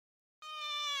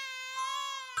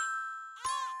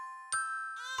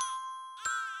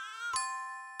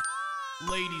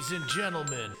Ladies and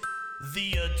gentlemen,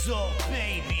 the Adult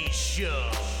Baby Show.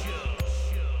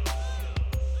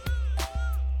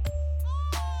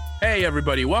 Hey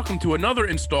everybody, welcome to another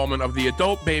installment of the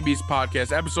Adult Babies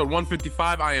Podcast, episode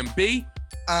 155. I am B.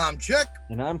 I'm Chick.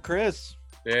 And I'm Chris.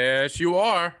 Yes, you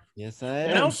are. Yes, I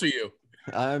What am. else are you?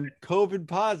 I'm COVID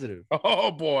positive.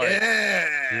 Oh boy.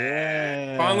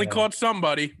 Yeah. Finally caught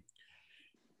somebody.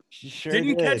 Sure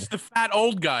Didn't did. catch the fat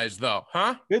old guys though,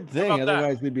 huh? Good thing. about that?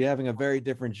 Otherwise, we'd be having a very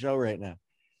different show right now.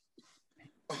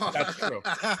 That's true.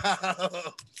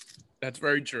 That's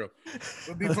very true.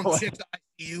 Would be from Chick's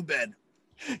ICU bed.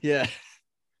 Yeah.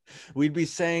 We'd be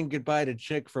saying goodbye to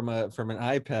Chick from an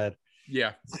iPad.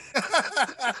 Yeah.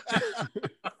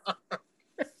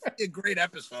 A great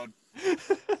episode.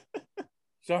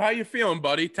 So how you feeling,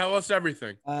 buddy? Tell us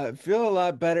everything. Feel a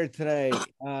lot better today.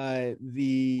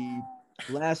 The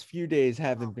last few days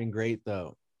haven't been great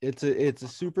though. It's a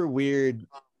super weird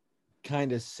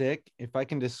kind of sick. If I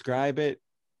can describe it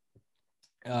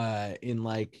in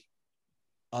like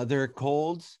other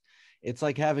colds, it's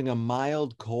like having a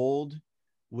mild cold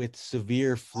with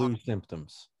severe flu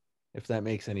symptoms, if that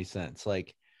makes any sense.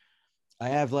 Like I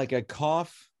have like a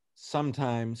cough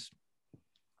sometimes,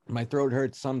 my throat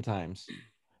hurts sometimes,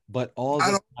 but all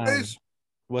the Not time. always.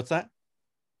 What's that?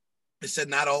 I said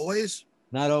not always.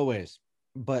 Not always,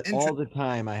 but all Interesting. the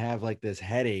time I have like this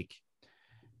headache.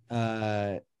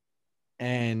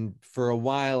 And for a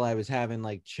while I was having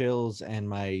like chills and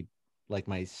my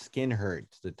skin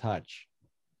hurts to touch,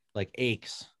 like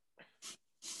aches.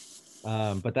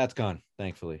 But that's gone,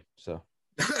 thankfully. So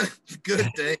Good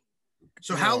day.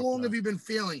 So how No, long no. have you been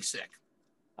feeling sick?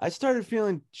 I started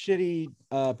feeling shitty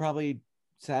probably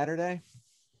Saturday.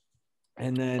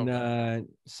 And then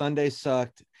Sunday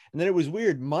sucked. And then it was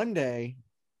weird. Monday,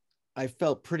 I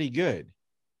felt pretty good.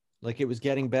 Like it was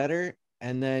getting better.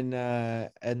 And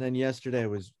then yesterday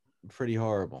was pretty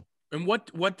horrible. And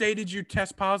what day did you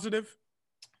test positive?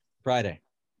 Friday.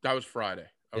 That was Friday.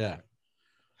 Okay. Yeah.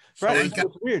 So Friday. Thank God.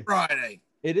 It's weird. Friday.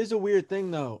 It is a weird thing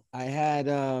though. I had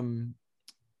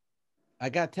I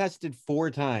got tested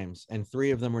 4 times and 3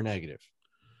 of them were negative.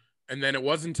 and then it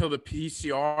wasn't until the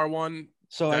PCR one.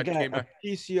 So I That got came a back.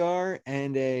 PCR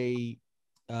and a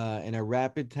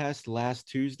rapid test last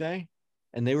Tuesday,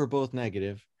 and they were both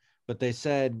negative. But they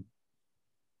said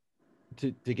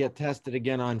to get tested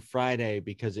again on Friday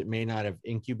because it may not have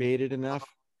incubated enough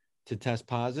to test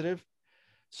positive.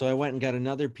 So I went and got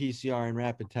another PCR and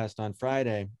rapid test on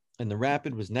Friday, and the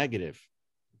rapid was negative.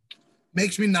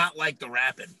 Makes me not like the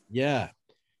rapid. Yeah,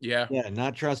 Yeah.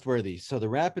 not trustworthy. So the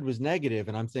rapid was negative,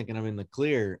 and I'm thinking I'm in the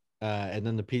clear. And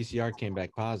then the PCR came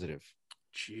back positive.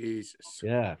 Jesus.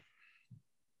 Yeah.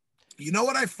 You know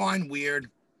what I find weird?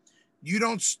 You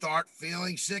don't start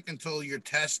feeling sick until your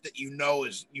test that you know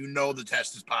the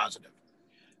test is positive.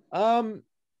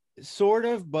 Sort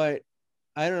of, but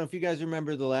I don't know if you guys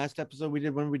remember the last episode we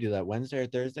did. When did we do that? Wednesday or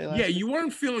Thursday? Yeah, you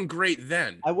weren't feeling great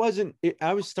then. I was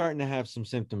starting to have some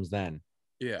symptoms then.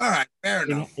 Yeah. All right, fair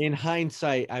enough. In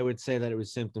hindsight, I would say that it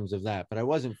was symptoms of that, but I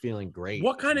wasn't feeling great.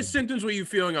 What kind of symptoms were you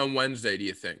feeling on Wednesday, do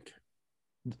you think?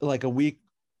 Like a week,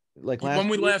 like last When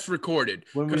we week? last recorded.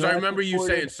 When we Because I last remember you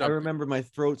recorded, saying something. I remember my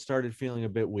throat started feeling a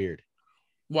bit weird,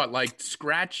 What, like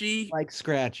scratchy? like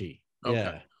scratchy. Okay.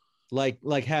 Yeah,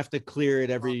 like have to clear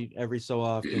it every so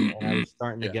often, and I was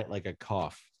starting to Yeah. get like a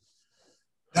cough.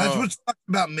 That's Oh. what's fucked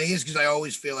about me is because I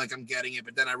always feel like I'm getting it,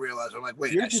 but then I realize I'm like,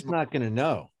 wait, You're I just smoke. not gonna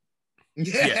know.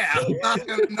 Yeah, I'm not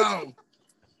gonna know.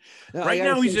 No, I Right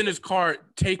gotta now, he's say- in his car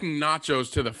taking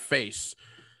nachos to the face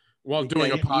while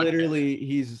doing a he's podcast. literally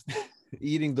he's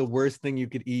eating the worst thing you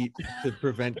could eat to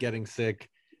prevent getting sick.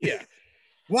 Yeah.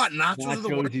 What nachos are the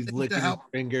Nachos, worst he's thing licking to his help?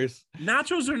 fingers.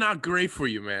 Nachos are not great for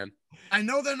you, man. I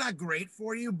know they're not great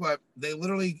for you, but they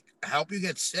literally help you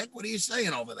get sick. What are you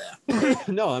saying over there?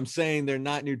 No, I'm saying they're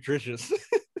not nutritious.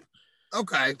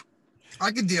 Okay,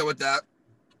 I can deal with that.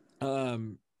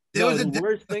 There No, was a the death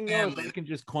worst in thing the though, if family. I can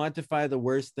just quantify the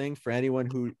worst thing for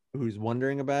anyone who's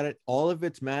wondering about it, all of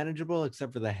it's manageable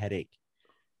except for the headache.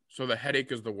 So the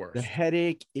headache is the worst. The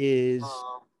headache is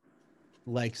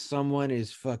like someone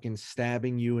is fucking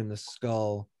stabbing you in the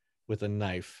skull with a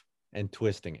knife and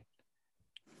twisting it.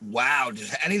 Wow,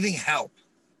 does anything help?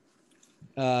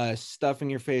 Stuffing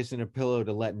your face in a pillow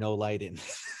to let no light in.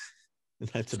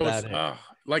 That's So about it's it.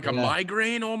 like a Yeah.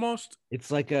 migraine almost.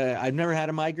 It's like I've never had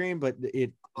a migraine, but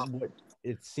it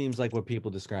seems like what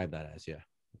people describe that as. Yeah.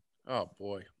 Oh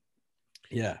boy.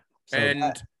 Yeah. So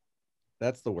And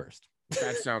that's the worst.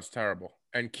 that sounds terrible.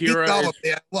 And Keep Kira going. is,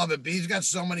 Yeah, I love it. B's got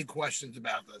so many questions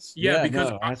about this. yeah, Yeah, because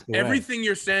no, ask away. everything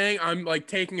you're saying, I'm like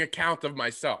taking account of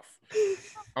myself.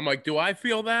 I'm like, do I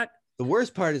feel that? The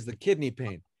worst part is the kidney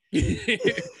pain.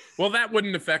 Well, that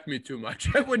wouldn't affect me too much.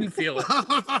 I wouldn't feel it.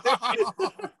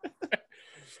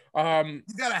 You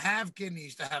gotta have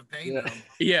kidneys to have pain in them.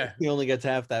 Yeah. He only gets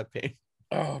half that pain.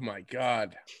 Oh my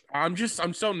God. I'm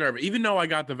so nervous. Even though I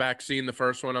got the vaccine, the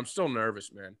first one, I'm still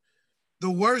nervous, man.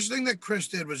 The worst thing that Chris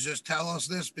did was just tell us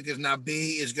this because now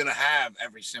B is gonna have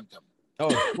every symptom. Oh,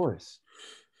 of course.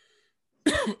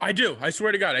 I do. I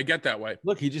swear to God, I get that way.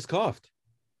 Look, he just coughed.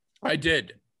 I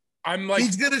did. I'm like,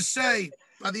 He's gonna say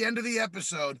by the end of the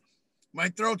episode, my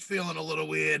throat's feeling a little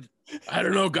weird. I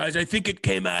don't know, guys. I think it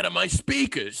came out of my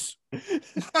speakers.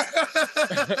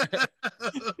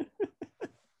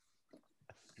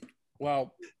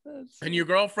 Well, and your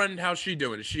girlfriend, how's she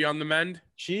doing? Is she on the mend?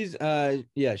 She's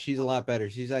she's a lot better.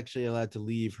 She's actually allowed to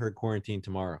leave her quarantine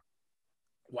tomorrow.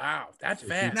 Wow, that's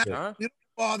fast, Now, huh? you know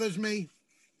what bothers me?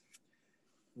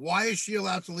 Why is she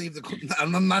allowed to leave the?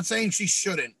 I'm not saying she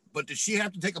shouldn't, but does she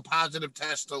have to take a positive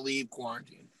test to leave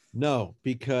quarantine? No,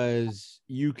 because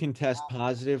you can test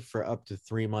positive for up to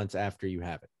 3 months after you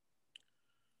have it.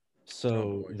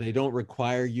 So boy. they don't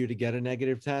require you to get a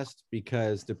negative test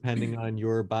because depending on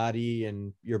your body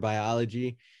and your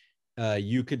biology,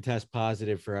 you could test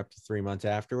positive for up to 3 months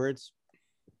afterwards.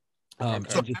 And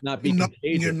just not be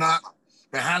contagious. You're not.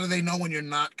 But how do they know when you're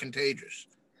not contagious?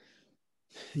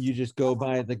 You just go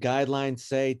by the guidelines,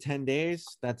 say 10 days.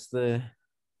 That's the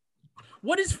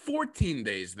What is 14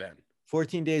 days then?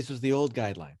 14 days was the old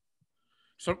guideline.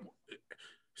 So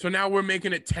now we're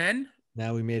making it 10?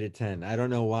 Now we made it 10. I don't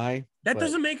know why. That but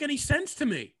doesn't make any sense to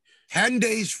me. 10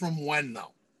 days from when,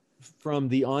 though? from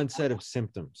the onset of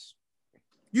symptoms.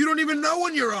 You don't even know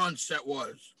when your onset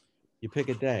was. You pick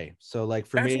a day. So like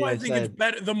for That's me, why I I think said, it's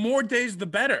better. The more days, the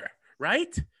better,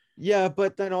 right? yeah,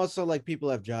 but then also like people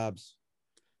have jobs.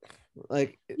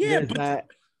 Like Yeah, there's but- that.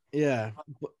 Yeah.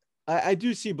 I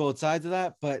do see both sides of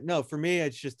that, but no, for me,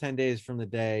 it's just 10 days from the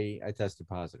day I tested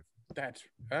positive. That's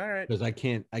all right. Because I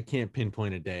can't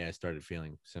pinpoint a day I started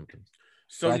feeling symptoms.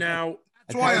 So I- now,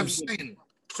 That's why I'm kinda- saying.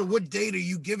 So what date are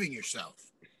you giving yourself?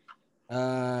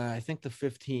 I think the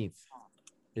 15th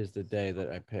is the day that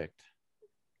I picked.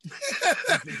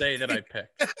 that's the day that I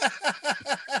picked.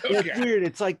 It's Okay. weird.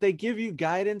 It's like they give you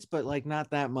guidance, but like not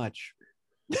that much.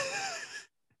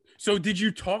 So did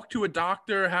you talk to a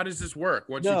doctor? How does this work?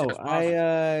 Once you No, test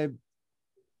positive?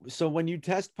 so when you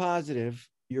test positive,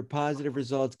 your positive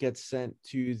results get sent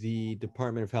to the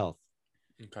Department of Health.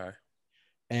 Okay.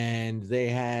 And they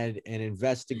had an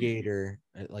investigator,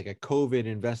 like a COVID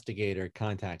investigator,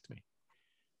 contact me.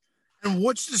 And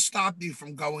what's to stop you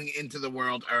from going into the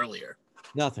world earlier?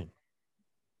 Nothing.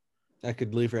 I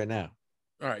could leave right now.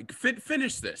 All right.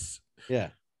 Finish this. Yeah.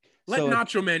 Let So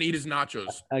Nacho Man eat his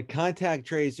nachos. a contact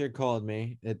tracer called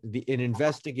me. An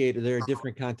investigator. There are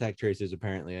different contact tracers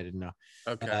apparently. I didn't know.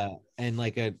 Okay. And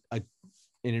like an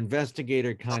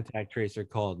investigator contact tracer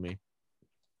called me,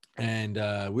 and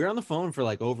we were on the phone for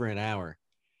like over an hour,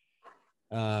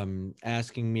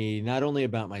 asking me not only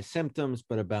about my symptoms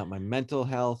but about my mental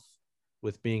health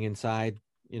with being inside,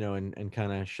 and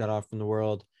kind of shut off from the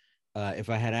world. If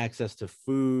I had access to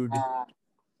food,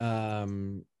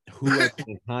 who I've been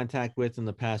in contact with in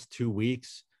the past 2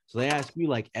 weeks. So they ask you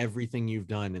like everything you've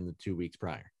done in the 2 weeks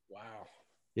prior. Wow.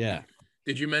 Yeah.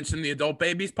 Did you mention the Adult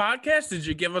Babies podcast? Did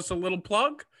you give us a little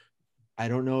plug? I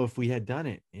don't know if we had done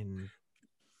it in.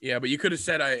 Yeah, but you could have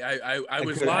said I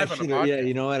was could- live on a should've- podcast. Yeah,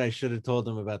 you know what? I should have told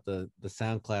them about the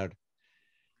SoundCloud.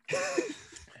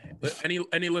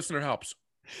 Any listener helps.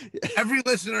 Every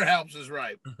listener helps is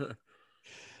right.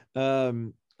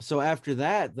 So after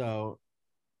that, though,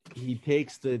 he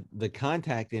takes the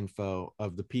contact info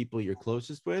of the people you're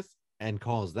closest with and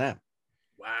calls them,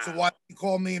 Wow. So why don't you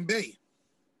call me and B?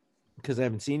 because I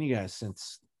haven't seen you guys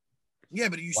since Yeah,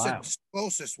 but you Wow. said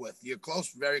closest with. You're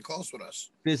close, very close with us.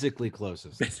 physically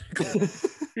closest.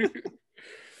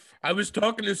 I was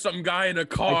talking to some guy in a I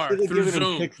car should have through given him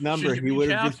Zoom. Pick's number. Should you He would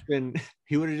reach have out?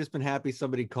 just been happy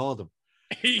somebody called him.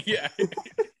 Yeah.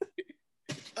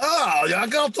 Oh, yeah,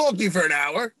 I'll talk to you for an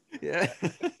hour. Yeah.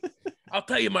 I'll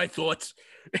tell you my thoughts.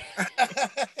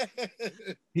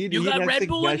 He'd You got have Red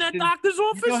Bull in that suggestions. doctor's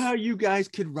office? You know how you guys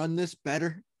could run this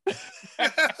better?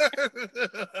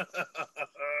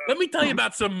 Let me tell you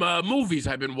about some movies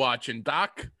I've been watching,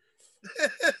 Doc.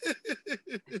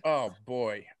 Oh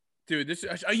boy, dude,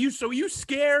 are you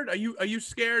scared? Are you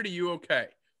scared? Are you okay?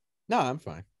 No, I'm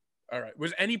fine. All right.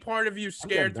 Was any part of you getting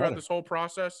scared throughout better. this whole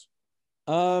process?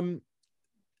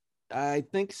 I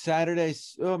think Saturday,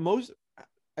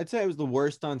 I'd say it was the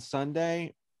worst on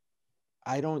Sunday.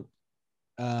 I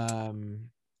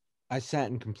sat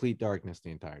in complete darkness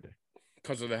the entire day.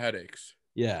 Because of the headaches.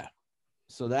 Yeah.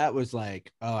 So that was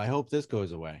like, oh, I hope this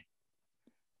goes away.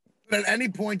 But at any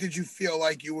point, did you feel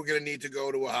like you were going to need to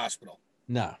go to a hospital?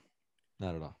 No,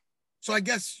 not at all. So I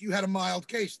guess you had a mild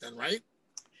case then, right?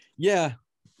 Yeah.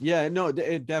 Yeah. No,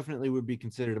 it definitely would be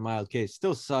considered a mild case.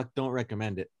 Still sucked. Don't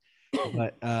recommend it.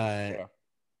 But Oh,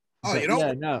 but you don't?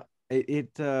 yeah,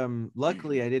 no.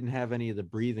 Luckily I didn't have any of the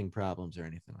breathing problems or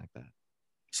anything like that.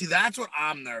 See, that's what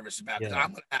I'm nervous about because Yeah.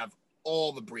 I'm going to have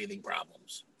all the breathing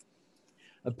problems.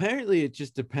 Apparently it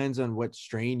just depends on what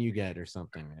strain you get or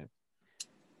something.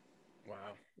 Wow.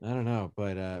 I don't know,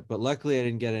 but luckily I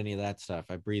didn't get any of that stuff.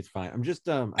 I breathe fine. I'm just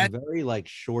I'm very like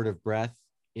short of breath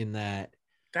in that.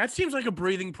 That seems like a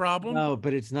breathing problem. No,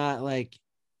 but it's not like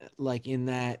in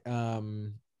that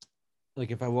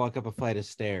like if I walk up a flight of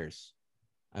stairs,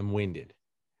 I'm winded.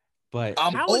 But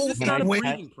How is this not a wait.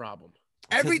 breathing problem?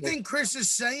 Everything Chris is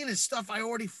saying is stuff I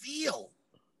already feel.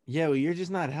 yeah, well, you're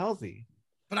just not healthy.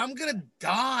 But I'm going to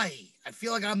die. I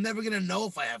feel like I'm never going to know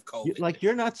if I have COVID. Like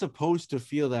you're not supposed to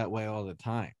feel that way all the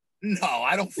time. No,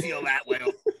 I don't feel that way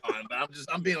all the time. But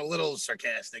I'm being a little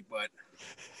sarcastic, but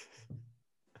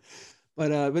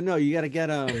But no, you got to get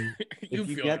You if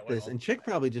you feel get that way this, all and the Chick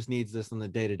probably just needs this on the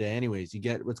day to day anyways. You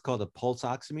get what's called a pulse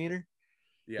oximeter.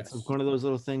 Yes. It's like one of those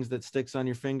little things that sticks on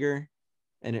your finger,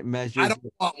 and it measures. I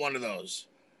don't want one of those.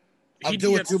 I'll He'd do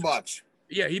be it too much.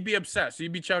 Yeah, he'd be obsessed.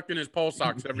 He'd be checking his pulse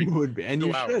ox every. You would be, and 2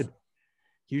 you hours. should.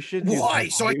 You should. do Why?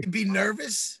 that. So I can be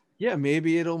nervous? Yeah,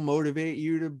 maybe it'll motivate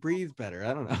you to breathe better.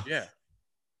 I don't know. Yeah.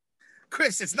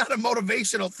 Chris, it's not a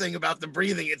motivational thing about the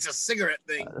breathing. It's a cigarette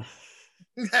thing.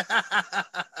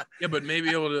 Yeah, but maybe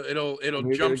it'll Maybe it'll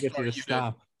get jumpstart you to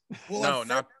stop. Well, No, at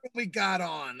not- first when we got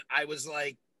on, I was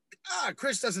like,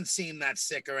 Chris doesn't seem that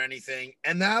sick or anything.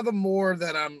 And now the more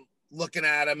that I'm looking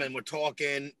at him and we're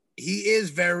talking, he is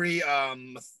very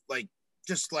like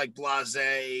just like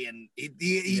blasé, and he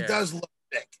Yeah. does look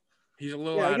sick. He's a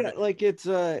little Yeah, out I of got, it. like it's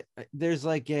there's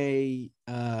like a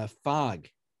fog.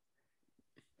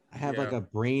 I have like Yeah. a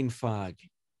brain fog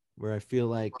where I feel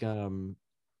like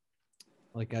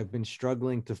I've been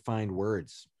struggling to find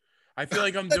words. I feel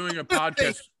like I'm doing a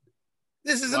podcast.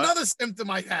 This is What? another symptom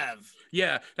I have.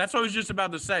 Yeah, that's what I was just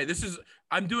about to say.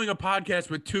 I'm doing a podcast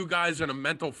with 2 guys in a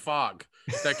mental fog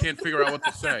that can't figure out what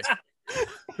to say.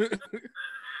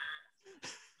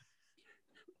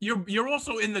 You're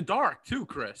also in the dark too,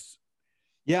 Chris.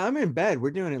 Yeah, I'm in bed.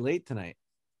 We're doing it late tonight.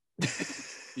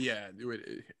 Yeah,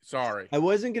 sorry. I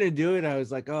wasn't gonna do it. I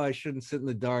was like, oh, I shouldn't sit in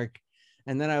the dark.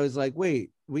 And then I was like,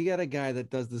 wait, we got a guy that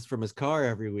does this from his car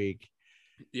every week.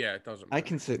 Yeah, it doesn't. I matter.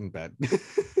 can sit in bed.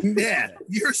 Yeah,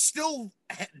 you're still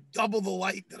double the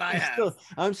light that I have.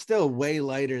 I'm still way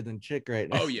lighter than Chick right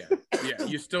now. Oh yeah, yeah.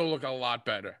 You still look a lot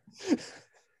better.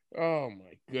 Oh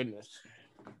my goodness.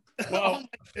 Well, Oh my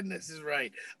goodness, is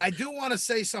right. I do want to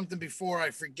say something before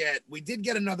I forget. We did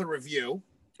get another review,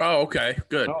 oh okay,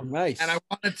 good. Oh, nice. and I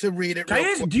wanted to read it. Can I real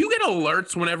ask, quick. do you get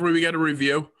alerts whenever we get a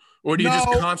review, or do you just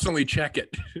No. constantly check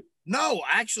it? No,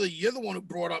 actually, you're the one who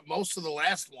brought up most of the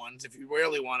last ones. If you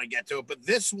really want to get to it, but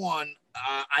this one,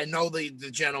 I know the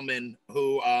gentleman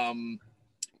who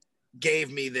gave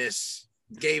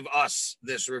us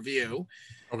this review.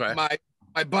 Okay.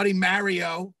 My buddy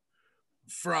Mario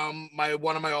from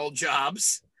one of my old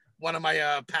jobs, one of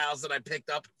my pals that I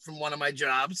picked up from one of my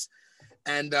jobs,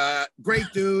 and great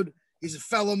dude. He's a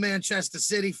fellow Manchester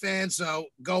City fan, so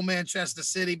go Manchester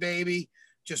City, baby.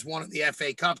 Just won the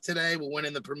FA Cup today. We're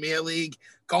winning the Premier League,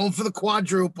 going for the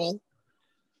quadruple.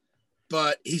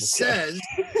 But he says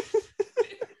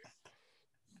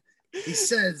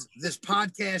this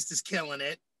podcast is killing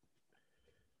it.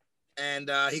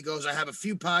 And he goes, I have a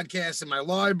few podcasts in my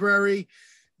library.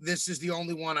 This is the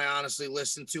only one I honestly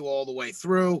listen to all the way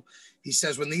through. He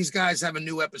says, when these guys have a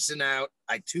new episode out,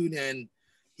 I tune in.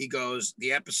 He goes,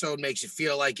 the episode makes you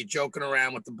feel like you're joking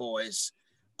around with the boys.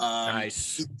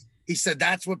 Nice. He said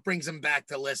that's what brings him back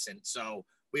to listen. So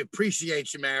we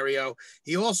appreciate you, Mario.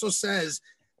 He also says,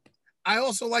 I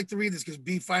also like to read this because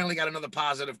B finally got another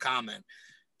positive comment.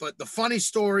 But the funny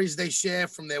stories they share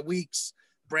from their weeks,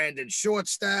 Brandon short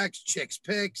stacks, Chick's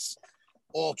picks,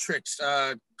 all tricks.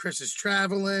 Chris is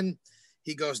traveling.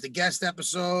 He goes to guest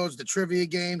episodes, the trivia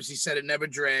games. He said it never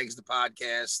drags the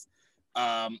podcast.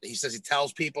 He says he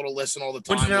tells people to listen all the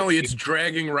time. Coincidentally, it's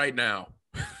dragging right now.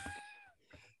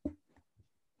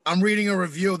 I'm reading a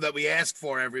review that we ask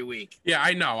for every week. Yeah,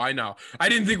 I know. I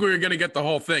didn't think we were gonna get the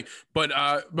whole thing, but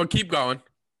keep going.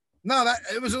 No,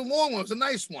 it was a long one. It was a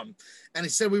nice one. And he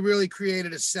said we really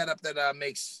created a setup that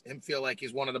makes him feel like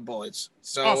he's one of the boys.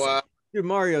 So, Awesome. Dude,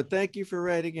 Mario, thank you for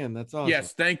writing in. That's awesome.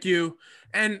 Yes, thank you.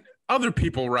 And other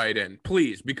people write in,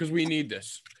 please, because we need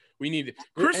this. We need it.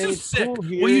 Chris And is it's sick. cool Will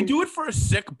you hearing- do it for a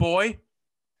sick boy?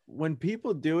 when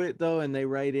people do it though, and they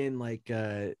write in like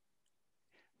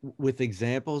with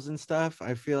examples and stuff,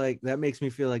 I feel like that makes me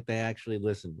feel like they actually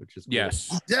listen, which is cool.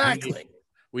 Yes. Exactly.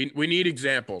 We need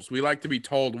examples. We like to be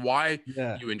told why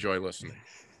Yeah. you enjoy listening.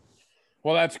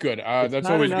 Well, that's good. It's That's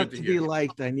not always enough good to to hear. be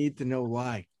liked. I need to know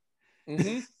why.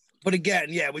 Mhm. But again,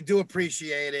 yeah, we do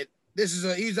appreciate it.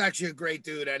 He's actually a great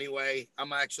dude anyway.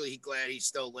 I'm actually glad he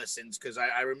still listens because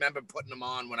I remember putting him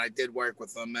on when I did work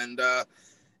with him. And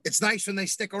it's nice when they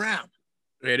stick around.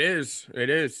 It is. It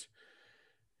is.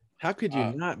 How could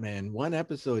you not, man? One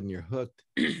episode and you're hooked.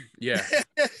 Yeah.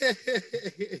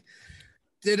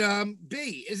 Did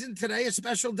B, isn't today a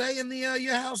special day in the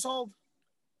your household?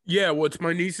 Yeah. Well, it's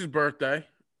my niece's birthday.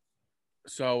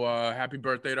 So happy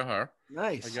birthday to her.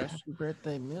 Nice. I guess. Happy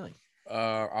birthday, Millie.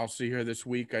 I'll see her this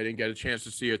week. I didn't get a chance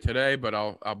to see her today, but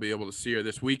I'll be able to see her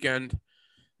this weekend.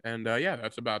 And yeah,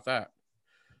 that's about that.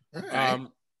 All right.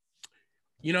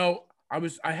 You know,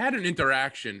 I had an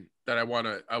interaction that I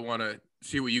wanna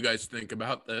see what you guys think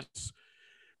about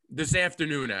this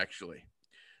afternoon, actually.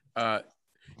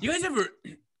 You guys ever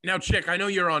now, Chick, I know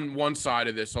you're on one side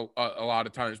of this a lot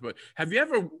of times, but have you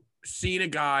ever seen a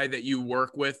guy that you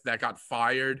work with that got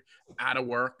fired out of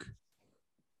work?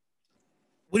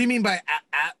 What do you mean by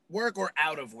at work or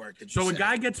out of work? So a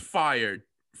guy gets fired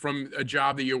from a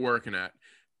job that you're working at,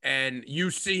 and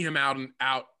you see him out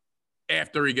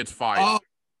after he gets fired. Oh,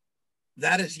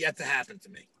 that has yet to happen to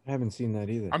me. I haven't seen that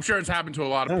either. I'm sure it's happened to a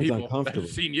lot of Sounds people that uncomfortable.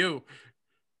 have seen you.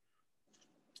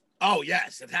 Oh,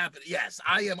 yes, it happened. Yes,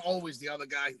 I am always the other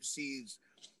guy who sees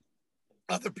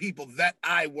other people that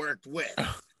I worked with.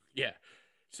 Yeah.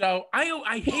 So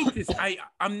I hate this.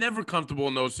 I'm never comfortable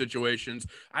in those situations.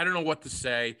 I don't know what to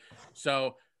say.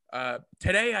 So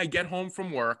today I get home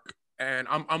from work and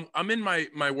I'm in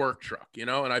my work truck, you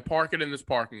know, and I park it in this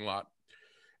parking lot.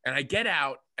 And I get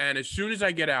out, and as soon as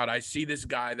I get out, I see this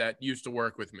guy that used to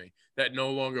work with me that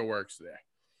no longer works there.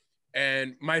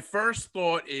 And my first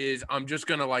thought is I'm just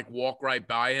gonna like walk right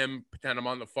by him, pretend I'm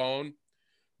on the phone.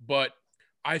 But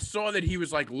I saw that he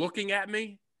was like looking at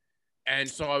me. And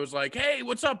so I was like, hey,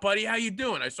 what's up, buddy? How you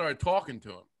doing? I started talking to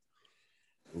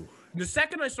him. The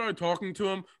second I started talking to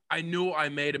him, I knew I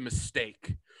made a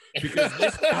mistake because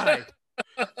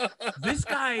this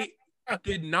guy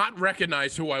did not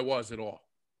recognize who I was at all.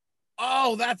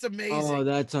 Oh, that's amazing. Oh,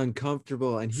 that's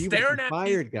uncomfortable. And he was Staring the at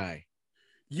fired guy.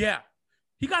 Yeah.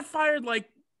 He got fired like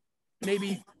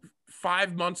maybe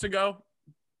 5 months ago.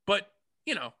 But,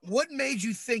 you know. What made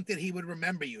you think that he would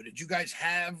remember you? Did you guys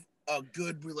have a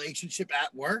good relationship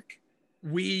at work?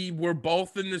 We were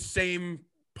both in the same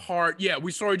part. Yeah,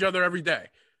 we saw each other every day.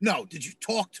 No, did you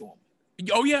talk to him?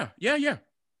 Oh, yeah. Yeah.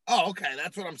 Oh, okay.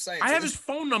 That's what I'm saying. I have his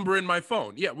phone number in my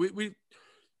phone. Yeah, we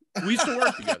used to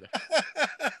work together.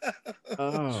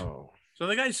 Oh. So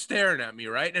the guy's staring at me,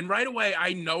 right? And right away,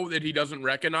 I know that he doesn't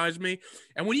recognize me.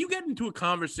 And when you get into a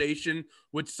conversation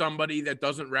with somebody that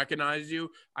doesn't recognize you,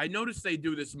 I notice they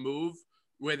do this move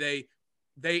where they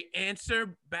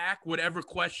answer back whatever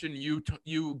question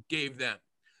you gave them.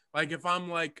 Like if I'm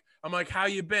like, how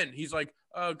you been? He's like,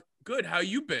 good. How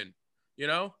you been? You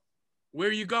know, where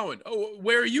are you going? Oh,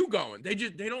 where are you going? They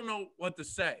don't know what to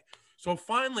say. So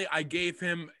finally, I gave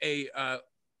him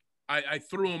I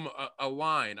threw him a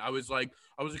line. I was like,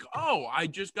 oh, I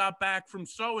just got back from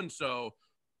so-and-so,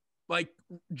 like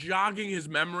jogging his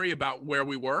memory about where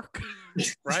we work,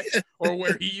 right? Or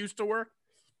where he used to work.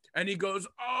 And he goes,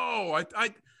 oh,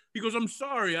 he goes, I'm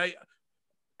sorry.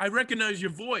 I recognize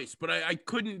your voice, but I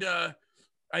couldn't,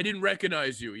 I didn't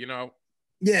recognize you, you know?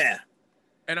 Yeah.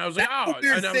 And I was like, That's oh. a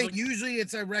weird And I was thing. like, Usually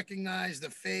it's I recognize the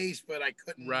face, but I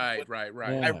couldn't. right. I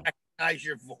Yeah. recognize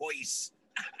your voice.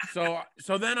 So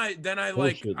then I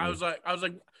Bullshit, I was like,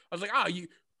 oh, you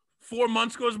 4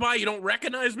 months goes by, you don't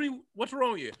recognize me? What's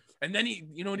wrong with you? And then he,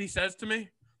 you know what he says to me?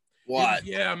 What?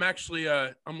 Yeah, I'm actually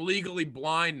I'm legally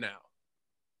blind now.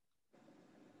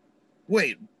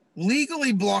 Wait,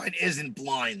 legally blind isn't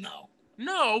blind though.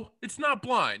 No, it's not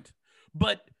blind.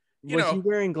 But you Was know, he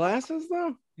wearing glasses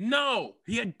though? no,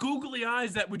 he had googly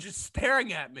eyes that were just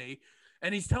staring at me,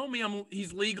 and he's telling me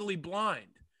he's legally blind.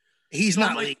 He's So I'm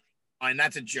not like- legally blind.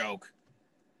 That's a joke.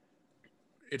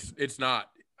 It's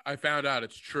not. I found out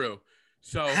it's true.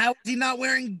 So How is he not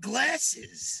wearing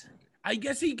glasses? I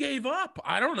guess he gave up.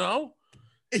 I don't know.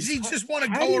 Is he just want to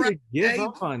How go do around? you give Hey.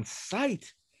 up on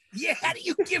sight? Yeah, how do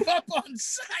you give up on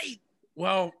sight?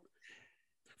 Well,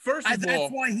 first of all,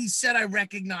 That's why he said I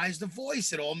recognize the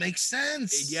voice. It all makes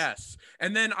sense. yes.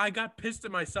 And then I got pissed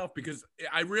at myself because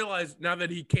I realized now that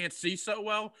he can't see so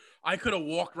well, I could have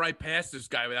walked right past this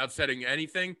guy without saying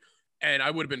anything, and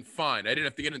I would have been fine. I didn't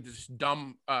have to get into this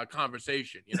dumb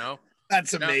conversation, you know?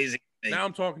 That's amazing. Now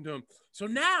I'm talking to him. So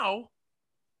now,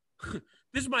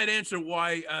 this might answer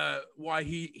why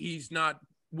he's not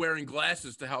wearing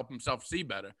glasses to help himself see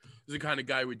better. This is the kind of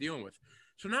guy we're dealing with.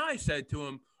 So now I said to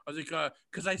him, I was like,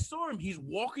 because I saw him, he's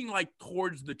walking like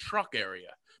towards the truck area,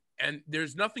 and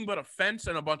there's nothing but a fence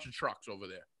and a bunch of trucks over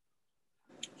there.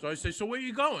 So I say, so where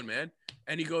you going, man?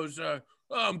 And he goes, oh,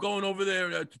 I'm going over there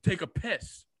to take a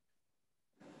piss.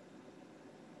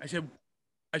 I said,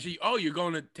 oh, you're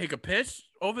going to take a piss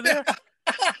over there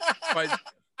by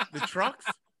the trucks?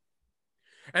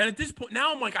 And at this point,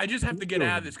 now I'm like, I just have to get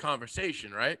out of this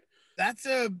conversation, right? That's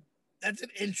an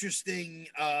interesting.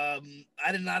 I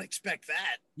did not expect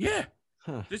that. Yeah.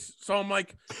 Huh. So I'm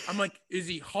like, is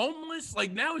he homeless?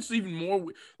 Like now it's even more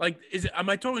like, am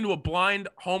I talking to a blind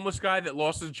homeless guy that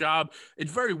lost his job?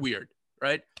 It's very weird,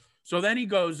 right? So then he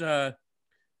goes, I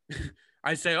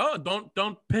say, oh,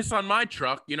 don't piss on my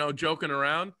truck, joking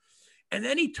around. And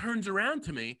then he turns around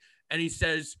to me and he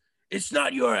says, it's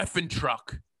not your effing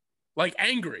truck. Like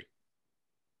angry.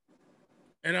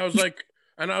 And I was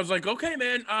like, okay,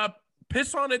 man,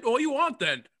 piss on it all you want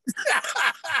then.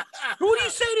 Who do you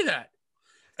say to that?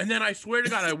 And then I swear to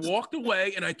God, I walked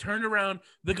away and I turned around.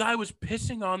 The guy was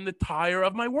pissing on the tire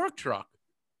of my work truck.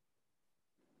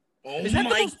 Oh is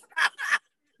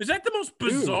that the most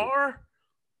bizarre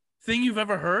thing you've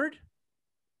ever heard?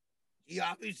 He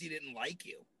obviously didn't like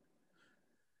you.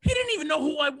 He didn't even know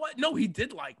who I was. No, he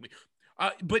did like me.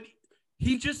 But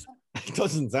he just... It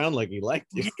doesn't sound like he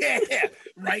liked you. Yeah,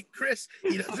 right, Chris?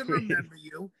 He doesn't remember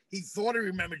you. He thought he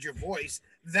remembered your voice.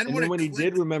 Then when he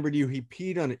did remember you, he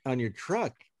peed on your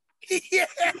truck. Yeah.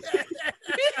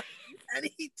 And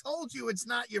he told you it's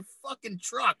not your fucking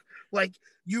truck. Like,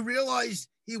 you realize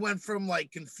he went from,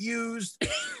 like, confused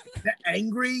to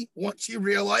angry once he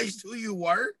realized who you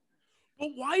were? But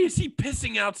why is he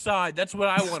pissing outside? That's what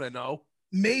I want to know.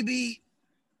 Maybe,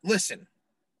 listen.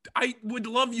 I would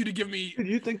love you to give me. Do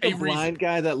you think the blind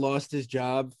guy that lost his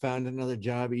job found another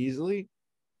job easily?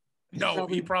 No,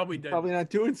 he probably did. Probably not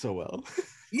doing so well.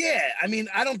 Yeah, I mean,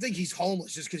 I don't think he's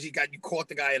homeless just because you caught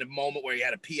the guy in a moment where he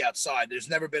had to pee outside. There's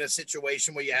never been a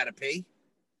situation where you had to pee.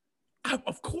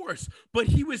 Of course, but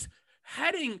he was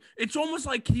heading. It's almost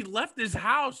like he left his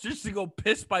house just to go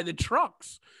piss by the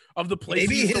trucks of the place.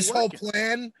 Maybe his whole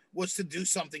plan was to do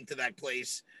something to that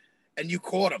place, and you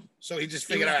caught him. So he just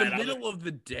figured out. It was the middle of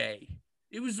the day.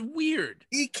 It was weird.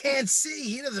 He can't see.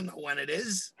 He doesn't know when it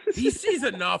is. He sees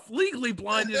enough. Legally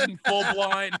blinded and full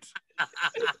blind.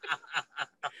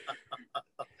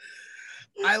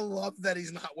 I love that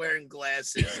he's not wearing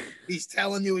glasses. He's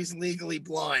telling you he's legally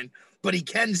blind, but he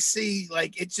can see.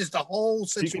 Like, it's just a whole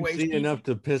situation. He can see enough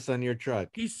to piss on your truck.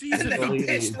 He sees enough. He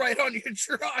pissed right on your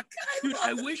truck. Dude,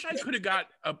 I wish I could have got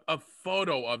a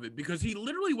photo of it because he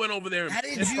literally went over there and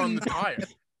pissed on the tire.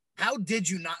 How did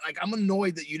you not? Like, I'm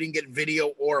annoyed that you didn't get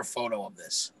video or a photo of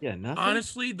this. Yeah, nothing.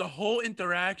 Honestly, the whole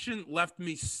interaction left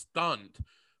me stunned.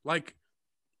 Like,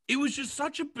 it was just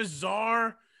such a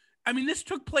bizarre. I mean, this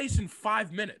took place in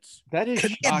 5 minutes. That is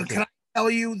shocking. Can I tell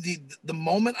you, the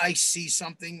moment I see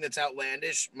something that's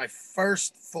outlandish, my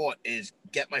first thought is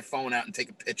get my phone out and take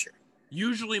a picture.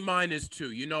 Usually mine is too.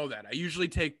 You know that. I usually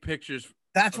take pictures.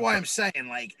 That's why I'm saying,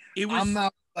 like, I'm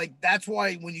not, like, that's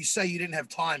why when you say you didn't have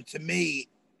time, to me,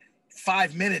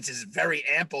 5 minutes is a very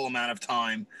ample amount of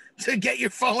time to get your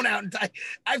phone out. And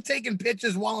I've taken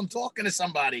pictures while I'm talking to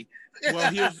somebody. Well,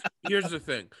 here's the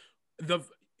thing.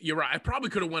 You're right. I probably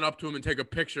could have went up to him and take a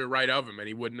picture right of him and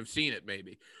he wouldn't have seen it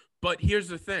maybe. But here's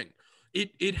the thing.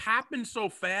 It happened so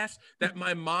fast that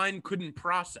my mind couldn't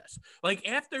process. Like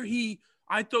after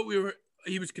I thought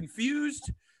he was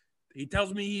confused. He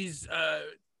tells me he's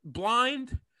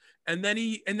blind. And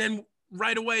then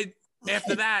right away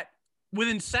after that,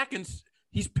 within seconds,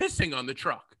 he's pissing on the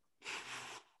truck.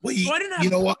 Well, so I didn't have, you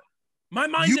know what? My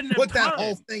mind didn't have time. You put that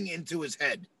whole thing into his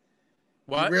head.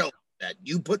 What? You realize that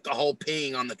you put the whole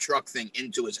peeing on the truck thing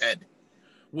into his head.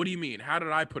 What do you mean? How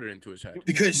did I put it into his head?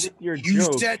 Because you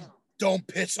said, "Don't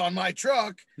piss on my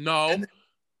truck." No,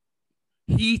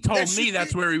 he told me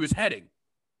that's where he was heading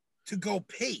to go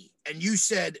pee, and you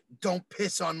said, "Don't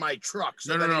piss on my truck."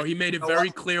 So no. He made it very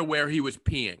clear where he was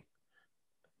peeing.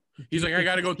 He's like, "I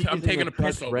gotta go. I'm taking a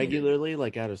piss over regularly,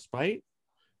 like out of spite."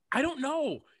 I don't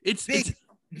know. He said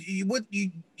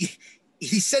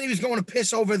he was going to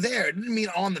piss over there. It didn't mean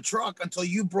on the truck until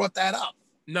you brought that up.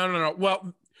 No.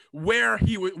 Well, where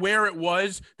it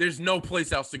was, there's no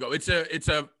place else to go. It's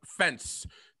a fence.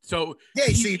 So yeah,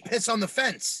 so you piss on the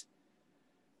fence.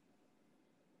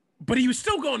 But he was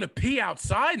still going to pee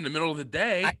outside in the middle of the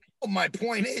day. My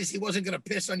point is, he wasn't going to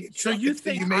piss on your truck. So you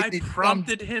think I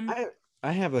prompted him?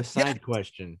 I have a side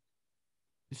question.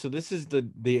 So this is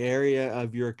the area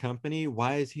of your company.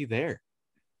 Why is he there?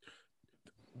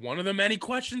 One of the many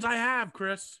questions I have,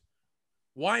 Chris.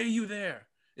 Why are you there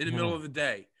in the middle of the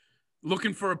day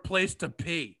looking for a place to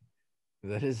pee?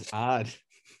 That is odd.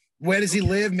 Where does he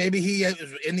live? Maybe he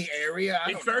is in the area.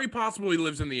 It's very possible he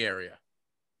lives in the area.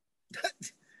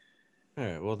 All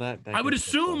right. Well, that I would gets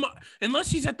assume, simple. unless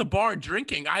he's at the bar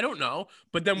drinking, I don't know.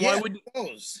 But then why would who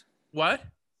knows? what?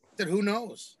 Then who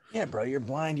knows? Yeah, bro, you're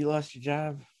blind. You lost your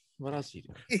job. What else you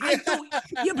doing? I don't.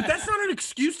 Yeah, but that's not an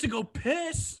excuse to go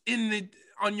piss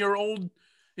on your old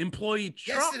employee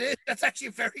truck. Yes, it is. That's actually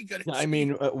a very good. I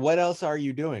mean, what else are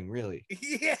you doing, really?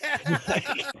 Yeah.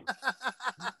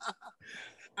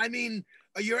 I mean,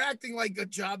 you're acting like a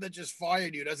job that just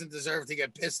fired you doesn't deserve to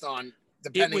get pissed on.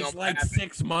 It Depending was on like what happened.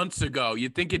 6 months ago.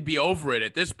 You'd think it'd be over it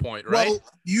at this point, right? Well,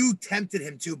 you tempted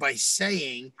him to by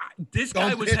saying This guy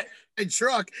don't was. piss a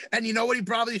truck, and you know what he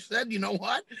probably said? You know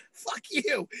what? Fuck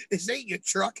you. This ain't your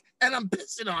truck, and I'm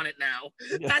pissing on it now.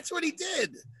 Yeah. That's what he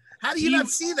did. How do you not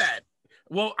see that?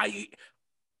 Well,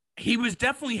 he was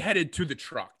definitely headed to the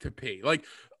truck to pee. Like,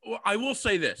 I will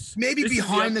say this. Maybe This is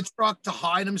behind the truck to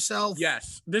hide himself.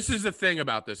 Yes, this is the thing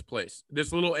about this place,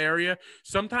 this little area.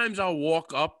 Sometimes I'll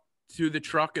walk up to the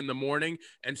truck in the morning,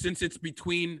 and since it's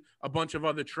between a bunch of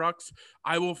other trucks,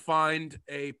 I will find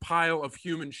a pile of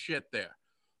human shit there,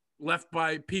 left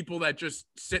by people that just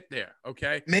sit there.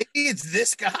 Okay, Maybe it's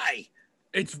this guy.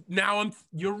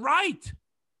 You're right.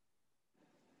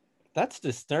 That's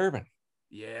disturbing.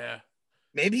 Yeah.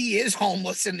 Maybe he is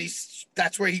homeless, and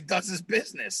that's where he does his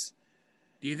business.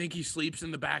 Do you think he sleeps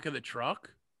in the back of the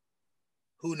truck?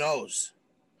 Who knows?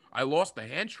 I lost the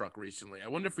hand truck recently. I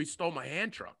wonder if he stole my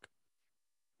hand truck.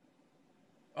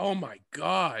 Oh my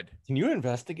God. Can you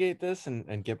investigate this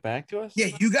and get back to us?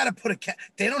 Yeah, you got to put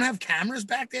they don't have cameras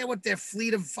back there with their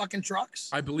fleet of fucking trucks.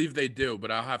 I believe they do,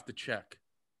 but I'll have to check.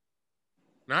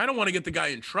 Now, I don't want to get the guy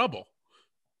in trouble,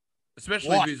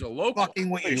 especially if he's a local. Fucking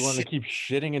with You your want to shit. keep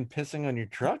shitting and pissing on your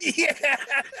truck? Yeah.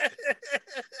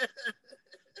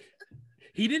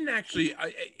 He didn't actually,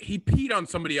 he peed on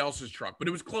somebody else's truck, but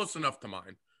it was close enough to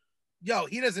mine. Yo,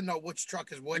 he doesn't know which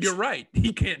truck is which. You're right.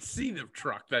 He can't see the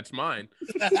truck. That's mine.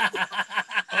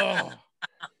 Oh.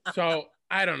 So,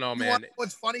 I don't know, You man. want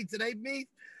what's funny today, me?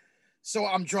 So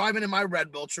I'm driving in my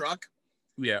Red Bull truck,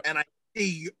 Yeah. and I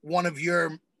see one of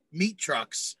your meat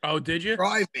trucks Oh, did you?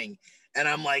 driving, and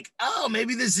I'm like, oh,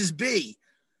 maybe this is B.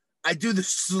 I do the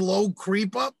slow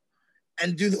creep up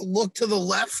and do the look to the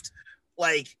left,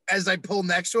 like as I pull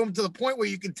next to him, to the point where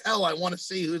you can tell I want to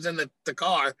see who's in the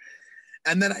car.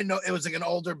 And then I know it was like an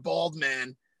older bald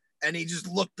man, and he just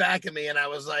looked back at me, and I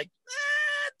was like,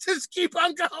 just keep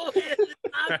on going.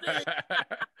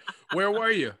 Where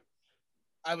were you?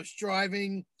 I was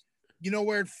driving, you know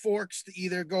where it forks to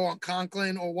either go on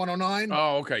Conklin or 109?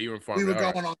 Oh, okay. You were in we were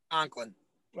Farmville. going on Conklin.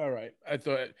 All right. I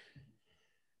thought.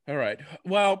 All right.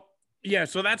 Well, yeah.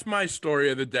 So that's my story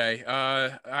of the day.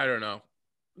 I don't know.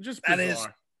 Just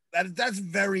bizarre. That's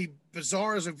very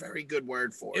bizarre is a very good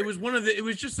word for it. It was one of the. It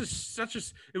was just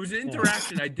it was an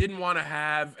interaction I didn't want to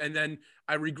have, and then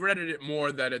I regretted it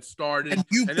more that it started,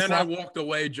 and then I walked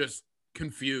away just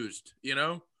confused. You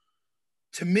know.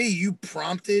 To me, you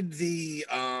prompted the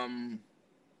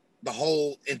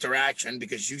whole interaction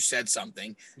because you said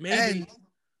something, Maybe. and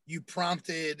you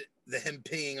prompted him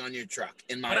peeing on your truck.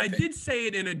 In my But opinion. I did say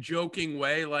it in a joking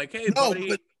way, like, "Hey, No, buddy."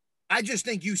 but I just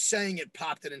think you saying it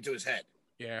popped it into his head.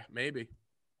 Yeah, maybe.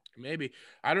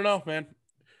 I don't know, man.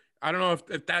 I don't know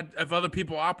if other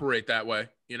people operate that way.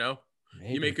 You know,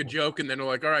 Maybe. you make a joke and then they're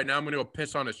like, "All right, now I'm going to go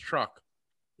piss on his truck."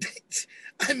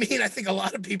 I mean, I think a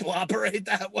lot of people operate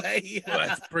that way.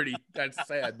 Well, that's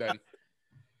sad then.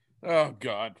 Oh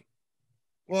God.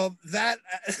 Well, that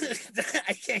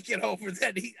I can't get over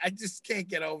that. I just can't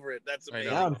get over it. That's I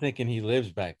amazing. know. Now I'm thinking he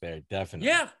lives back there. Definitely.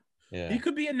 Yeah, Yeah. he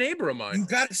could be a neighbor of You mine.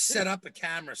 got to set up a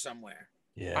camera somewhere.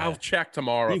 Yeah. I'll check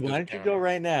tomorrow. Hey, if why there's don't a you go camera.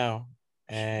 right now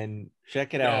and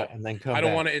check it No, out and then come I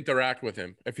don't back? want to interact with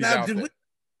him if he's Now, out there.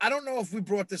 I don't know if we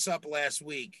brought this up last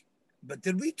week, but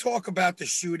did we talk about the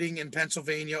shooting in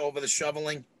Pennsylvania over the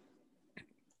shoveling?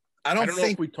 I don't know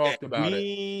think if we talked about it.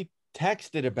 We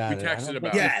texted about We it. I texted don't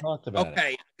about think it. we talked about it.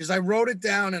 Okay, because I wrote it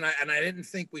down and I didn't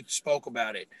think we spoke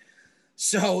about it.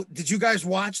 So, did you guys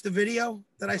watch the video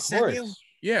that I Of sent you? course.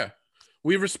 Yeah,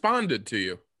 we responded to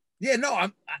you. Yeah, no,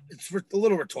 it's a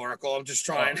little rhetorical. I'm just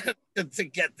trying to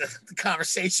get the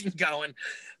conversation going.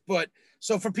 But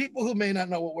so for people who may not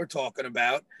know what we're talking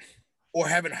about or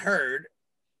haven't heard,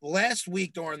 last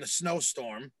week during the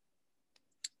snowstorm,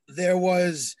 there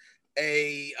was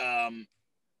a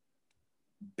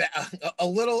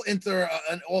little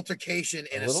an altercation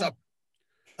in A a little?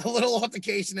 a little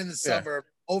altercation in the suburb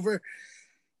over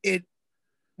it.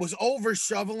 Was over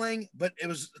shoveling, but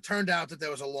it turned out that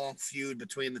there was a long feud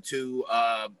between the two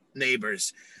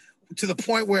neighbors, to the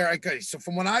point where so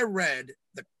from what I read,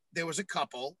 there was a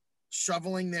couple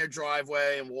shoveling their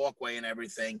driveway and walkway and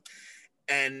everything,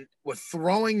 and were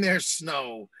throwing their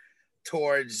snow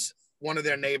towards one of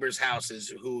their neighbors'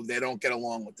 houses who they don't get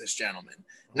along with this gentleman.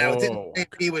 Now, it didn't say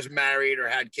he was married or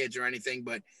had kids or anything,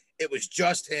 but it was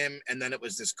just him, and then it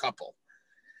was this couple.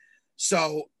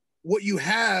 So what you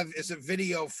have is a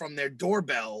video from their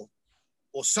doorbell,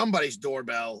 or somebody's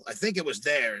doorbell, I think it was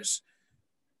theirs,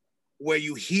 where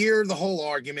you hear the whole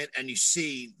argument and you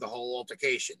see the whole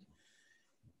altercation.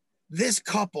 This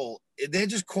couple, they're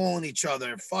just calling each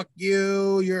other, fuck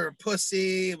you, you're a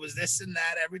pussy, it was this and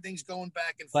that, everything's going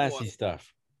back and forth. Classy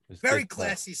stuff. Very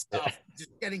classy stuff.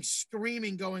 Just getting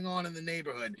screaming going on in the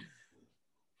neighborhood.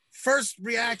 First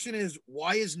reaction is,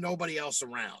 why is nobody else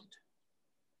around?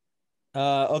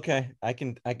 Okay, I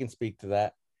can speak to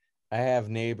that. I have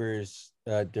neighbors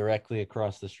directly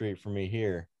across the street from me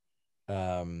here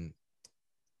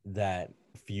that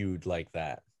feud like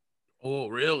that. Oh,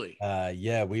 really?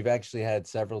 Yeah, we've actually had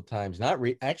several times.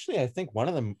 Actually, I think one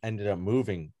of them ended up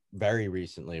moving very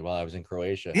recently while I was in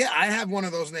Croatia. Yeah, I have one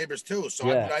of those neighbors too. So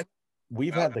yeah.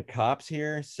 We've had the cops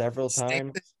here several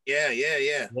times.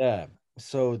 Yeah.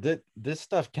 So this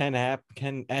stuff can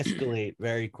escalate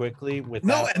very quickly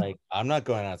without I'm not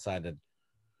going outside to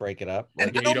break it up.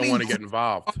 Like, you don't want to get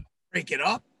involved. Break it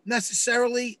up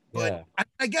necessarily, but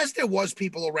I guess there was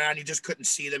people around. You just couldn't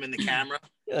see them in the camera.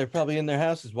 Yeah, they're probably in their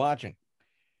houses watching.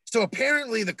 So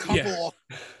apparently the couple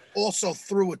also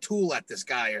threw a tool at this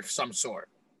guy of some sort.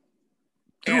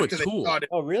 Threw a tool?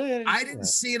 Oh, really? I didn't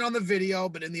see it on the video,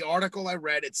 but in the article I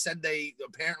read, it said they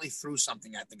apparently threw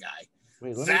something at the guy.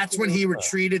 Wait, that's when he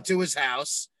retreated to his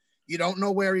house. You don't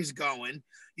know where he's going.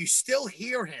 You still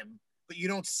hear him, but you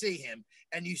don't see him.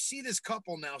 And you see this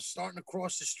couple now starting to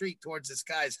cross the street towards this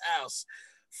guy's house,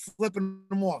 flipping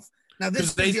him off. Now,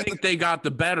 they think they got the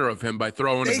better of him by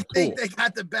throwing a tool. They think they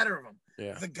got the better of him.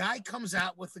 Yeah. The guy comes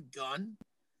out with a gun.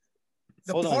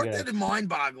 The part that is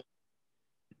mind-boggling.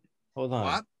 Hold on.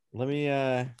 What? Let me.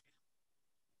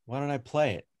 Why don't I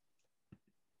play it?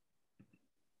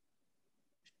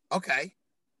 Okay,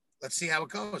 let's see how it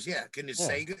goes. Yeah, can you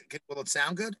say good? Will it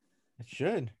sound good? It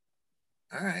should.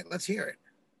 All right, let's hear it.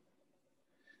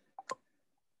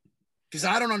 Because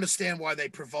I don't understand why they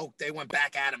went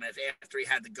back at him after he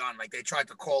had the gun. Like, they tried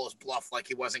to call his bluff like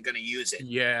he wasn't going to use it.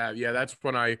 Yeah, that's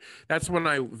when I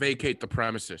vacate the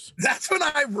premises. That's when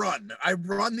I run. I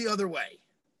run the other way.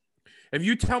 If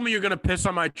you tell me you're going to piss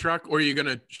on my truck or you're going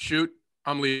to shoot,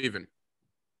 I'm leaving.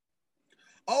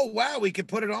 Oh, wow. We could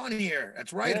put it on here.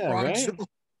 That's right. Yeah, right? Look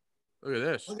at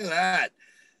this. Look at that.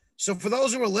 So for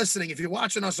those who are listening, if you're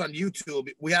watching us on YouTube,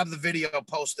 we have the video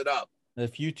posted up.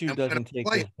 If YouTube doesn't take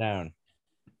this down.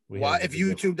 Why? If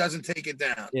YouTube doesn't take it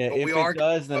down. Yeah, if it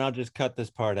does, then I'll just cut this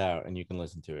part out and you can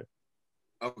listen to it.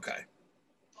 Okay.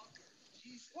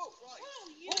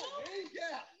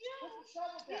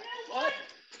 What?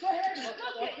 Go ahead.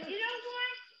 Look it. You know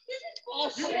what? This is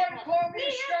bullshit. You want to call me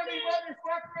a scummy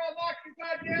motherfucker? I'll knock your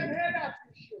goddamn head off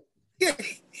your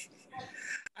shit.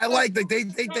 I like that they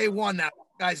think they won now.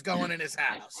 Guy's going in his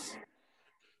house.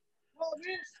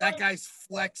 That guy's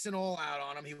flexing all out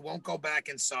on him. He won't go back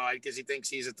inside because he thinks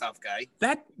he's a tough guy.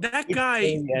 That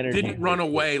guy didn't run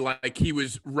away like he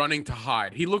was running to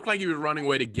hide. He looked like he was running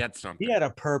away to get something. He had a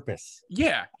purpose.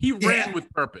 Yeah, he ran with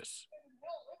purpose.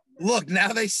 Look, now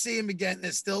they see him again.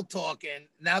 They're still talking.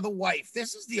 Now the wife.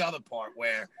 This is the other part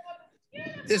where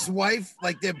this wife,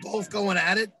 like, they're both going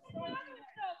at it.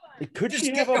 Could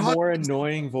she have a more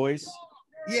annoying voice?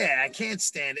 Yeah, I can't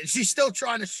stand it. She's still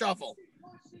trying to shuffle.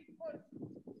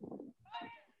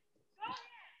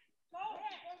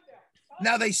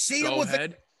 Now they see him with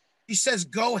it. He says,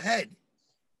 "Go ahead."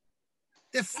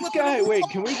 They're flipping. Wait,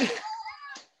 can we?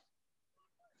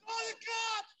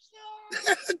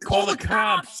 Call the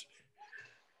cops.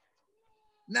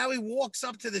 Now he walks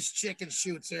up to this chick and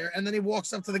shoots her, and then he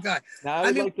walks up to the guy. Now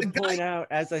I would like to point out,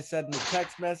 as I said in the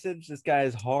text message, this guy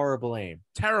has horrible aim.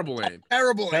 Terrible aim.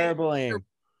 Terrible aim.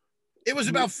 It was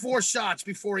about 4 shots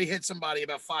before he hit somebody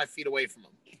about 5 feet away from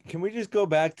him. Can we just go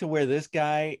back to where this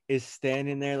guy is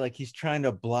standing there like he's trying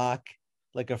to block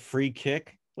like a free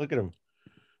kick? Look at him.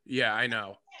 Yeah, I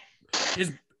know.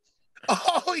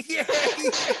 Oh, yeah.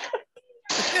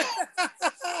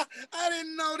 I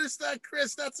didn't notice that,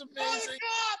 Chris. That's amazing.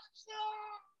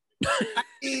 I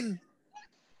mean,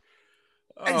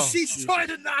 and she's trying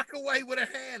to knock away with her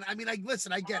hand. I mean,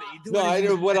 listen, I get it. You do I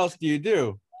know. What else do you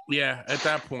do? Yeah, at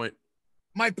that point.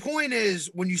 My point is,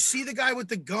 when you see the guy with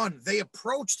the gun, they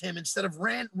approached him instead of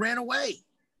ran away.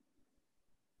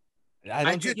 I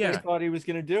don't think yeah. they thought he was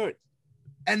going to do it.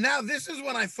 And now this is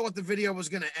when I thought the video was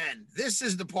going to end. This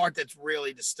is the part that's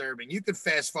really disturbing. You could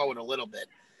fast forward a little bit,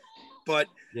 but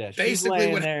Yeah, she's basically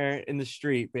laying what there in the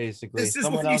street. Basically, this is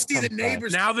Someone when you else see the comes by.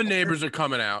 neighbors Now the neighbors are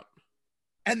coming out.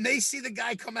 and they see the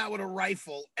guy come out with a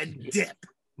rifle and dip.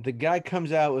 The guy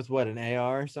comes out with what, an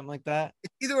AR or something like that?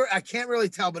 It's either I can't really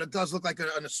tell, but it does look like an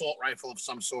assault rifle of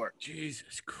some sort.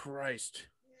 Jesus Christ.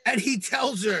 And he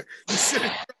tells her, "You should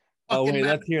have." Oh wait,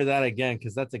 let's hear that again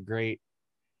because that's a great.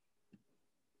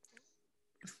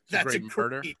 That's a great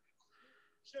murder. great.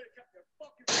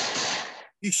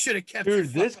 You should have kept. Dude,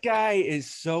 your this guy is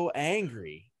so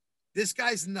angry. This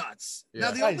guy's nuts. Yeah.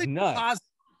 Now the Guy's only nuts. positive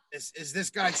is this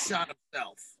guy shot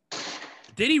himself.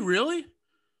 Did he really?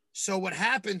 So what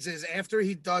happens is after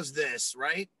he does this,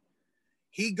 right?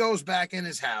 He goes back in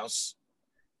his house,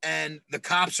 and the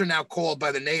cops are now called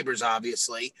by the neighbors.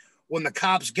 Obviously, when the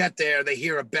cops get there, they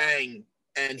hear a bang,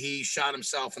 and he shot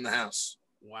himself in the house.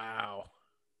 Wow.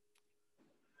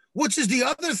 Which is the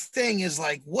other thing is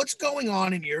like, what's going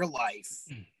on in your life?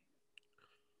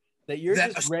 That you're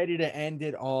That- just ready to end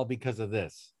it all because of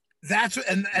this. That's what,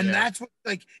 and Yeah. that's what,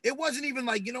 like, it wasn't even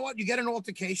like, you know what, you get an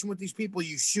altercation with these people,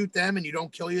 you shoot them and you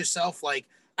don't kill yourself. Like,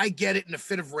 I get it in a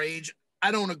fit of rage.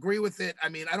 I don't agree with it. I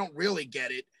mean, I don't really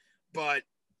get it, but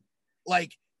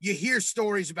like, you hear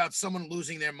stories about someone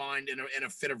losing their mind in a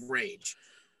fit of rage.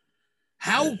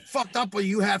 How fucked up will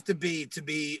you have to be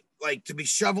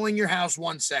shoveling your house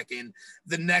 1 second,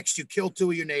 the next you kill 2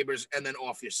 of your neighbors and then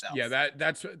off yourself? Yeah,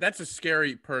 that's a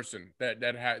scary person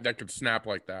that could snap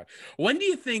like that. When do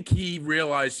you think he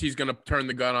realized he's gonna turn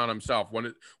the gun on himself?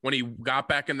 When he got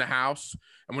back in the house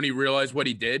and when he realized what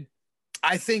he did?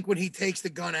 I think when he takes the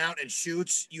gun out and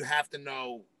shoots, you have to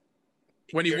know.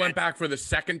 When he You're went at- back for the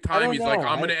second I time, don't he's like, know.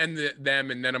 I'm gonna end them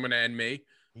and then I'm gonna end me.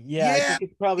 Yeah, I Yeah, think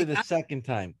it's probably the I- second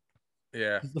time.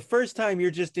 Yeah, 'Cause the first time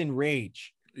you're just in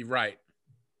rage. you're right.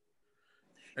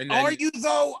 And then, Are you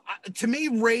though? To me,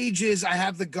 rage is I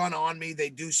have the gun on me. They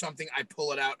do something, I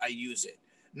pull it out, I use it.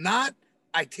 Not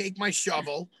I take my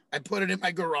shovel, I put it in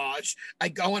my garage, I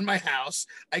go in my house,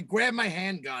 I grab my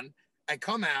handgun, I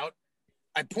come out,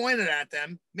 I point it at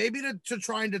them, maybe to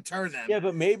try and deter them. Yeah,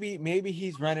 but maybe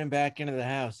he's running back into the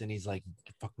house and he's like,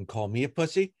 "You fucking call me a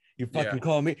pussy? You fucking Yeah.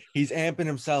 call me?" He's amping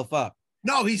himself up,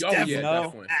 No, he's Oh, yeah, definitely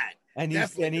definitely. that. and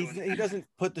Definitely doing he that. doesn't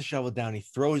put the shovel down. He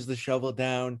throws the shovel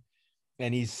down,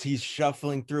 and he's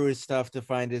shuffling through his stuff to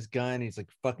find his gun. He's like,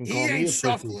 "Fucking He call me a ain't pussy."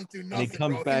 shuffling through And nothing. he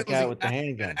comes bro. back knows out with the exactly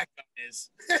handgun. where that gun is.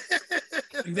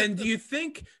 And then do you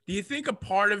think a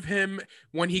part of him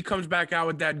when he comes back out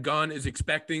with that gun is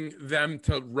expecting them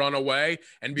to run away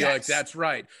and be like, Yes. that's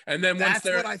right. And then That's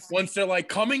what I think. once they're like,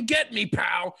 come and get me,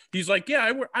 pal, he's like,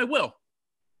 yeah, I will.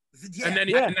 Yeah, And then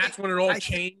Yeah. and that's when it all I think-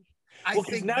 changed. I Well,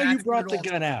 'cause think now that's you what brought it the all-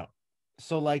 gun out.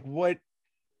 So like, what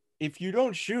if you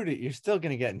don't shoot it? You're still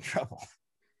gonna get in trouble.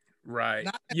 Right.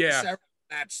 Not Yeah. necessarily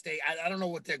in that state. I don't know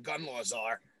what their gun laws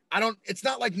are. It's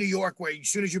not like New York where as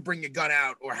soon as you bring your gun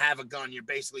out or have a gun, you're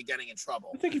basically getting in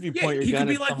trouble. I think if you Yeah, point your he gun could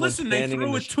be at like, someone listen, they standing in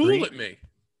threw the a tool street- at me.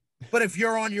 But if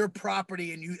you're on your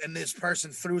property and this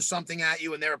person threw something at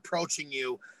you and they're approaching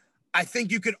you, I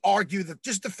think you could argue that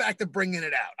just the fact of bringing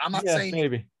it out. I'm not Yeah, saying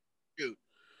maybe.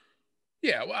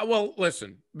 Yeah, well,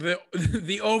 listen,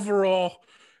 the overall,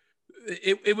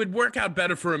 it would work out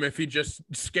better for him if he just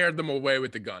scared them away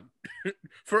with the gun.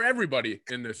 For everybody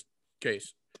in this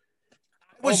case.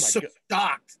 I was Oh so my God.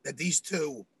 shocked that these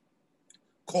two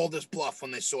called this bluff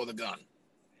when they saw the gun.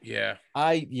 Yeah.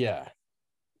 Yeah.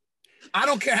 I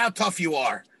don't care how tough you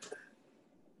are.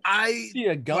 See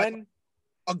a gun?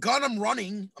 A gun, I'm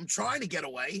running. I'm trying to get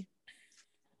away.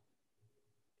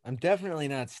 I'm definitely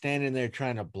not standing there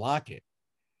trying to block it.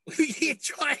 You're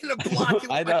trying to block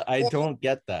it. I don't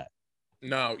get that.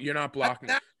 No, you're not blocking.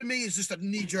 That to me is just a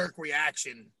knee-jerk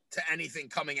reaction to anything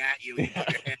coming at you. You put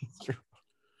your hand-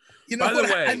 You know By the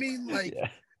what I way- mean? Like, Yeah.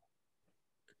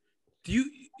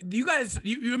 Do you guys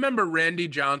you remember Randy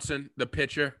Johnson, the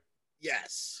pitcher?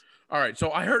 yes. All right,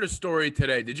 so I heard a story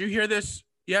today. Did you hear this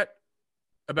yet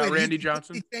about Wait, Randy he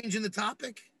Johnson? changing the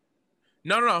topic?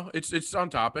 No, it's on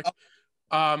topic.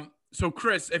 So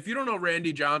Chris, if you don't know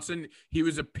Randy Johnson, he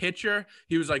was a pitcher.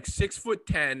 He was like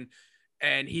 6'10",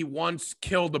 and he once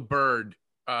killed a bird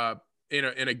in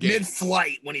a game.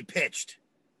 Mid-flight when he pitched.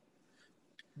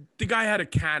 The guy had a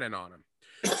cannon on him.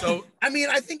 So I mean,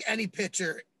 I think any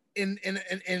pitcher in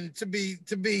to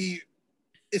be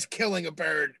is killing a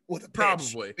bird with a pitch.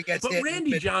 probably, If he gets but hit in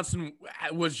Randy mid- Johnson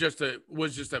was just a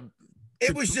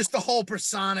It was just the whole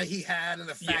persona he had and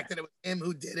the fact that it was him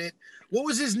who did it. What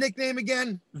was his nickname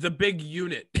again? The Big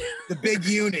Unit. The Big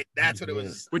Unit. That's what it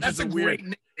was. Which That's is a weird great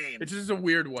nickname. It's just a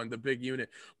weird one, the Big Unit.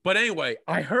 But anyway,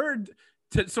 I heard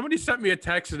somebody sent me a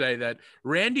text today that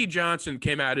Randy Johnson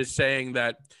came out as saying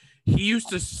that he used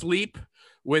to sleep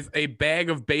with a bag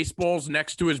of baseballs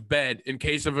next to his bed in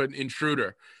case of an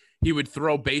intruder. He would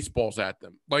throw baseballs at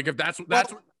them. Like if that's what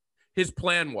his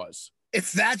plan was.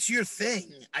 If that's your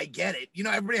thing, I get it. You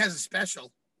know, everybody has a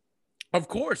special. Of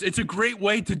course, it's a great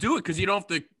way to do it because you don't have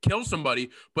to kill somebody,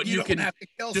 but you can have to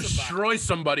kill destroy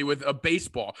somebody with a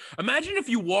baseball. Imagine if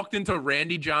you walked into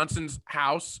Randy Johnson's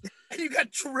house and you got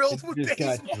drilled with Just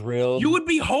got baseball. drilled. You would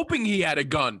be hoping he had a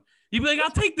gun. You'd be like,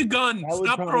 "I'll take the gun. That would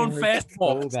Stop probably throwing hurt so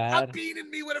fastballs." bad. Stop beating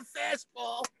me with a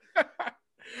fastball.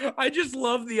 I just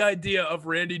love the idea of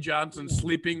Randy Johnson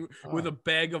sleeping with a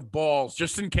bag of balls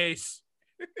just in case.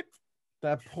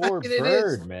 That poor I mean, it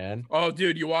bird, is. man. Oh,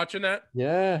 dude, you watching that?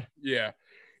 Yeah. Yeah.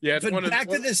 Yeah, it's But one of back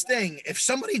to this thing. If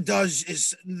somebody does,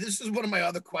 this is one of my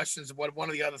other questions. One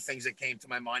of the other things that came to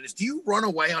my mind is: do you run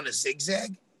away on a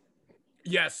zigzag?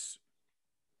 Yes.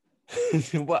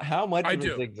 What? How much I of a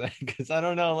do. zigzag? Because I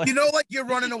don't know. Like, You know, like you're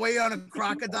running away on a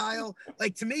crocodile.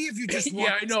 Like to me, if you just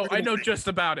Yeah, I know. I know just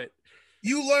about it.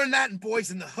 You learn that in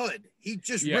Boys in the Hood.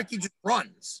 Ricky just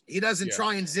runs. He doesn't Yeah.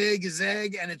 try and zig,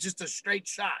 and it's just a straight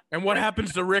shot. And what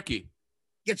happens to Ricky?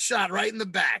 Gets shot right in the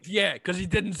back. Yeah, because he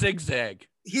didn't zigzag.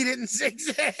 He didn't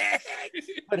zigzag.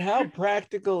 but how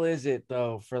practical is it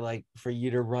though for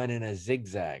you to run in a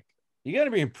zigzag? You got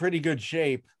to be in pretty good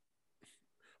shape.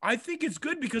 I think it's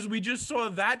good because we just saw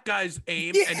that guy's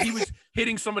aim and he was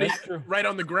hitting somebody That's true. right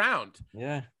on the ground.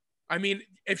 Yeah. I mean,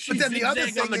 if she But then the other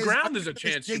zigzagged thing on the is, ground, are there's a you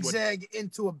gonna chance she would. zigzag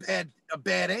into a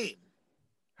bad aim.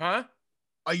 Huh?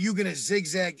 Are you gonna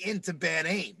zigzag into bad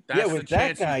aim? That's yeah, the with that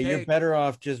chance you guy, you're take. better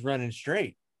off just running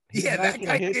straight. He's Yeah, not that gonna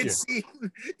guy hit did you. seem.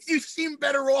 You seem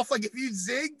better off. Like if you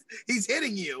zigged, he's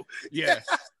hitting you. Yeah.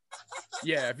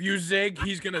 Yeah, if you zig,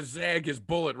 he's going to zag his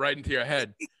bullet right into your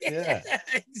head. Yeah.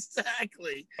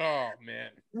 Exactly. Oh, man.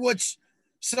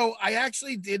 So I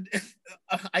actually did.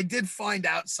 I did find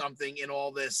out something in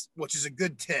all this, which is a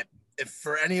good tip if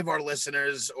for any of our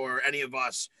listeners or any of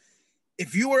us.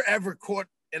 If you were ever caught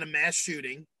in a mass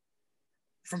shooting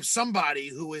from somebody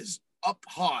who is up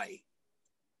high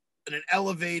in an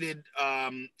elevated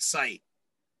site,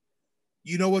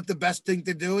 you know what the best thing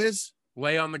to do is?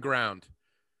 Lay on the ground.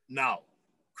 No.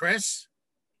 Chris,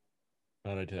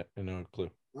 Not no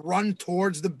clue. run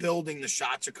towards the building the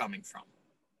shots are coming from,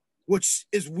 which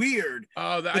is weird.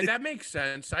 Oh, But that makes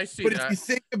sense. I see But if that. you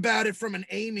think about it from an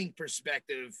aiming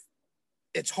perspective,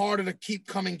 it's harder to keep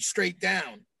coming straight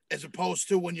down as opposed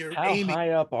to when you're How aiming. high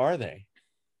up are they?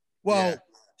 Well, Yeah.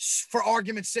 for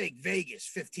argument's sake, Vegas,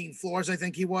 15 floors, I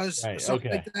think he was, or Right, something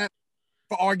okay. like that.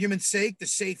 For argument's sake, the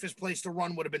safest place to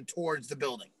run would have been towards the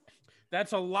building.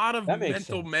 That's a lot of That makes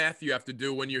mental sense. math you have to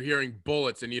do when you're hearing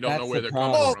bullets and you don't That's know where the they're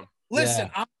coming problem. from. Listen,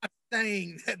 Yeah. I'm not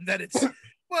saying that it's,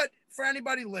 but for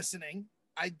anybody listening,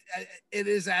 it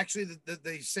is actually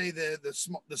they say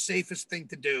the safest thing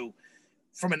to do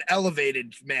from an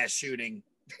elevated mass shooting.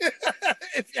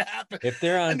 If you happen, If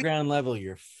they're on I mean- ground level,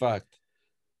 you're fucked.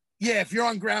 yeah, if you're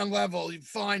on ground level, you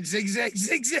find zigzag,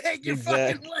 you're Zigzag.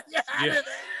 fucking let you out Yeah. of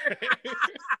there.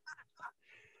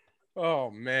 Oh,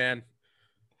 man.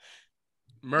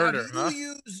 Now, Murder, do huh?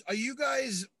 are you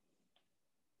guys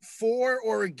for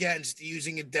or against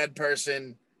using a dead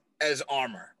person as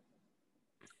armor?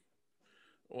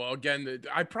 Well, again,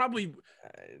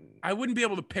 I wouldn't be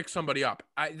able to pick somebody up.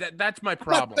 That's my I'm not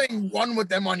problem. saying run with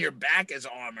them on your back as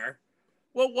armor.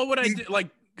 Well, what would I You- do? Like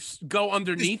go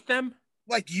underneath them?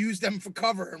 Like use them for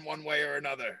cover in one way or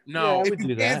another. No, Yeah, I If would you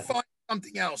do can't that. find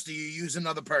something else, do you use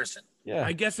another person? Yeah.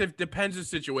 I guess it depends the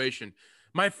situation.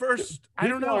 My first, I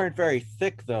don't People know. aren't very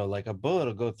thick though. Like a bullet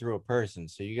will go through a person.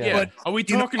 So you got Yeah, But are we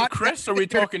you know talking what? Chris or are we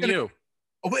talking you?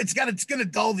 Oh, it's gonna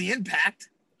dull the impact.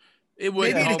 It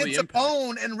would Maybe dull it the hits a impact.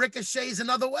 bone and ricochets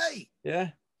another way.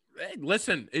 yeah. Hey,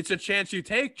 listen, it's a chance you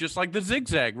take, just like the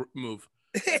zigzag move.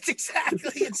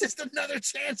 It's just another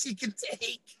chance you can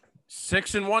take.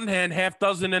 6 in one hand, half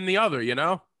dozen in the other. You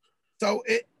know? So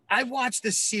I watched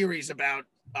this series about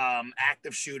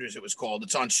active shooters. It was called.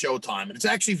 It's on Showtime, and it's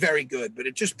actually very good. But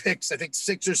it just picks, I think,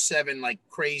 6 or 7 like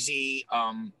crazy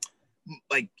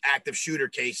like active shooter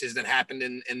cases that happened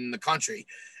in the country.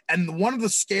 And one of the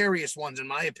scariest ones, in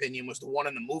my opinion, was the one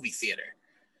in the movie theater.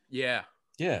 Yeah.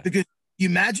 Yeah. You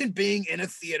imagine being in a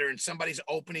theater and somebody's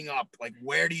opening up. Like,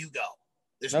 where do you go?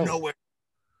 There's No. nowhere.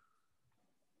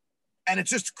 And it's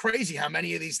just crazy how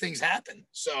many of these things happen.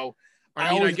 So I mean,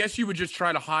 I always- guess you would just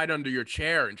try to hide under your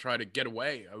chair and try to get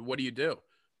away. What do you do?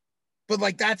 But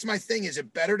like, that's my thing. Is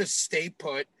it better to stay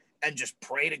put and just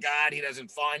pray to God he doesn't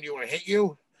find you or hit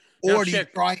you? Now, Or do you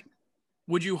Chick, try?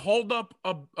 would you hold up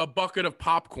a bucket of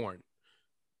popcorn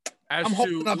as I'm to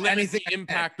holding up limit anything the I can.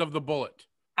 impact of the bullet?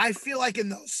 I feel like in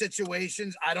those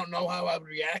situations, I don't know how I would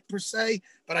react per se,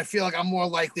 but I feel like I'm more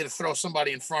likely to throw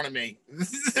somebody in front of me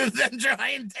than try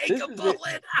and take This a is it.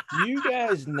 bullet. Do you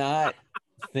guys not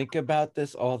think about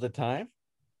this all the time?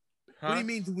 What do Huh? you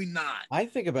mean, do we not? I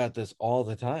think about this all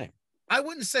the time. I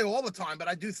wouldn't say all the time, but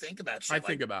I do think about shit. I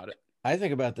think about it. I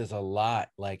think about this a lot.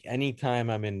 Like anytime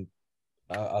I'm in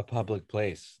a public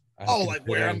place. I'm Oh, like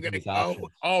where I'm considering gonna these go. options.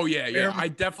 Oh yeah, yeah. Where- I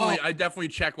definitely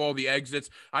check all the exits.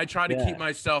 I try to Yeah. keep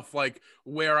myself like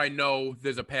where I know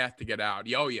there's a path to get out.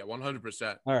 Oh yeah,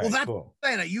 100%. All right, Well, that's cool.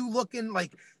 saying, are you looking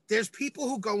like there's people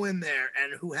who go in there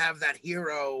and who have that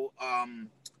hero?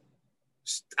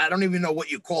 I don't even know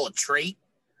what you call a trait,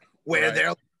 where Right.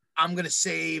 they're I'm gonna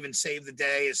save and save the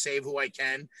day and save who I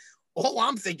can. All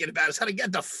I'm thinking about is how to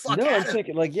get the fuck No, I'm out of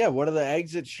thinking like, yeah, what are the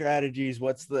exit strategies?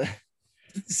 What's the,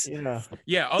 you know,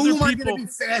 Yeah, Who other am I people. going to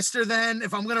be faster than?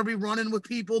 If I'm going to be running with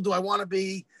people, do I want to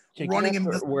be you running don't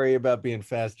in have to worry about being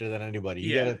faster than anybody.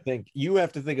 You Yeah. gotta think. You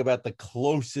have to think about the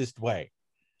closest way.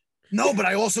 No, but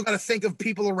I also got to think of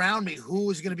people around me. Who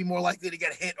is going to be more likely to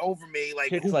get hit over me?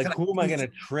 Like, It's like, can who am I gonna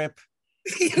trip?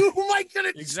 who am I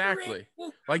going to Exactly.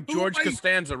 Like Who George am I-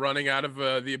 Costanza running out of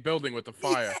the building with the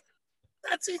fire.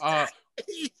 That's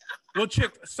exactly. Well,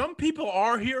 Chick, some people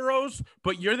are heroes,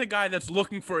 but you're the guy that's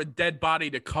looking for a dead body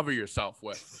to cover yourself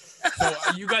with. So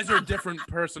you guys are a different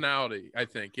personality, I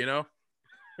think, you know?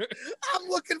 I'm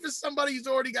looking for somebody who's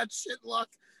already got shit luck.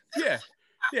 Yeah.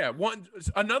 Yeah.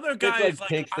 Another guy like is like,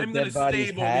 takes the I'm going dead to body's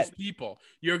save all these hat. people.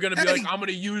 You're going to be Hey. like, I'm going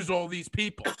to use all these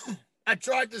people. I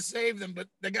tried to save them, but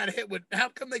they got hit with. How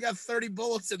come they got 30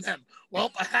 bullets in them?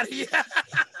 Well, I had to.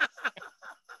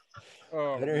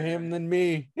 Oh, Better him than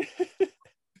me.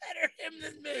 Better him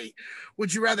than me.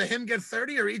 Would you rather him get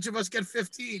 30 or each of us get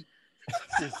 15?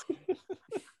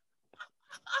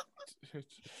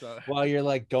 While you're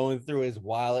like going through his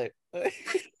wallet. I'm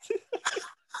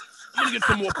going to get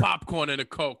some more popcorn and a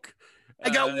Coke. I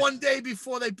got one day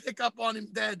before they pick up on him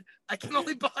dead. I can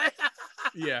only buy.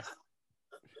 Yeah.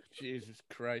 Jesus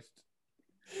Christ.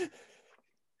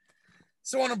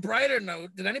 So on a brighter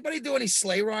note, did anybody do any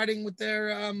sleigh riding with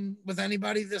their with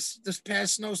anybody this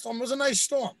past snowstorm? It was a nice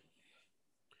storm.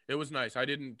 It was nice. I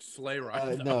didn't sleigh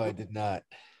ride. No, I did not.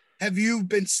 Have you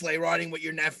been sleigh riding with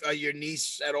your your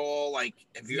niece at all? Like,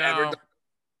 have you ever? No.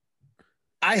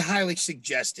 I highly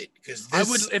suggest it because I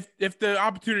would if the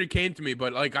opportunity came to me,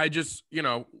 but like I just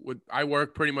I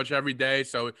work pretty much every day,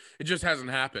 so it just hasn't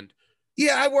happened.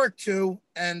 Yeah, I work too,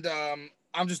 and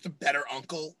I'm just a better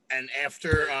uncle. And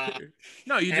after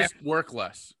No, you just work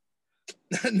less.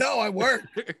 no, I work.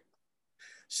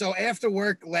 So after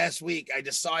work last week, I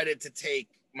decided to take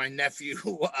my nephew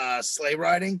sleigh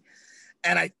riding,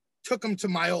 and I took him to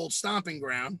my old stomping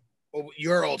ground, or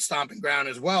your old stomping ground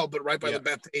as well, but right by the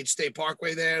Bethpage State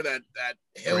Parkway there, that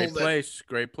hill. Great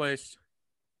place.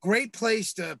 Great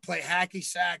place to play hacky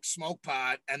sack, smoke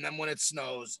pot, and then when it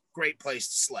snows, great place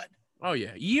to sled. Oh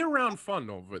yeah, year-round fun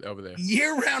over there.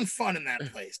 Year-round fun in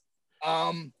that place.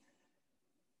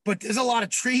 But there's a lot of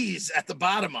trees at the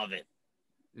bottom of it.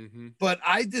 Mm-hmm. But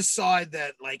I decide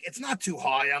that like it's not too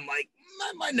high. I'm like,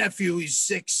 my nephew, he's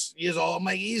 6 years old. I'm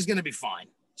like, he's gonna be fine.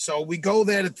 So we go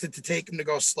there to take him to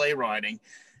go sleigh riding.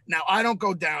 Now I don't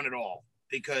go down at all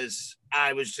because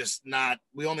I was just not.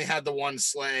 We only had the one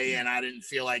sleigh, and I didn't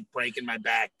feel like breaking my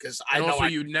back because I And know also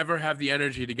you'd never have the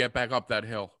energy to get back up that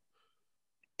hill.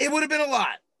 it would have been a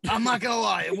lot. I'm not gonna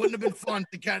lie, it wouldn't have been fun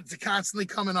to constantly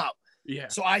coming up. Yeah.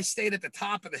 So I stayed at the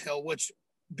top of the hill. Which,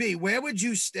 B, where would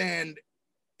you stand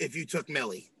if you took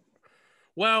Millie?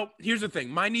 Well, here's the thing.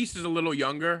 My niece is a little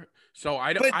younger, so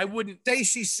I wouldn't. Say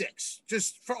she's 6,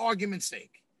 just for argument's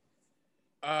sake.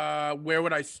 Where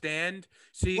would I stand?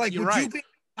 See, Like, you're would right. you be at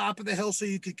the top of the hill so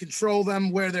you could control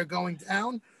them where they're going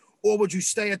down, or would you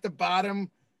stay at the bottom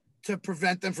to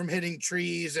prevent them from hitting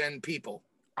trees and people?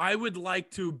 I would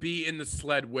like to be in the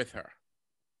sled with her.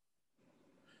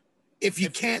 If you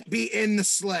can't be in the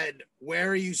sled, where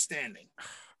are you standing?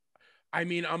 I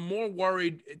mean, I'm more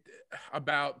worried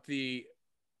about the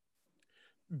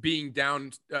being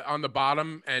down on the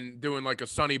bottom and doing like a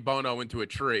Sonny Bono into a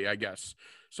tree, I guess.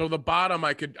 So the bottom,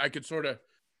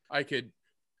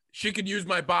 she could use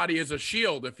my body as a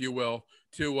shield, if you will,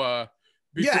 to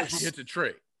before she hits a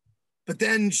tree. But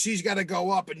then she's got to go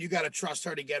up, and you got to trust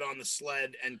her to get on the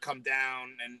sled and come down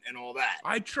and all that.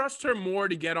 I trust her more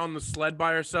to get on the sled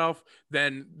by herself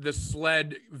than the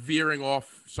sled veering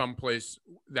off someplace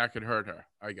that could hurt her,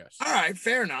 I guess. All right,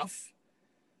 fair enough.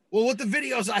 Well, with the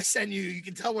videos I sent you, you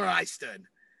can tell where I stood.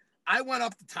 I went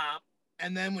up the top,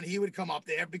 and then when he would come up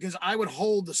there, because I would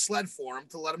hold the sled for him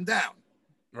to let him down.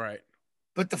 Right.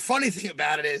 But the funny thing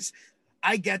about it is,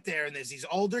 I get there, and there's these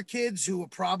older kids who were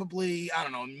probably, I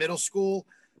don't know, in middle school,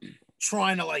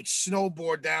 trying to like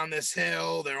snowboard down this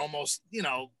hill. They're almost,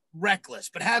 reckless,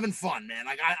 but having fun, man.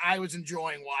 Like I was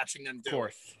enjoying watching them do Of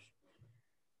course. it.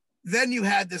 Then you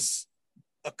had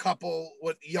a couple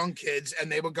with young kids, and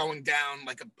they were going down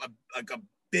like a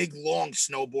big long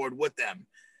snowboard with them.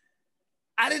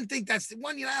 I didn't think that's the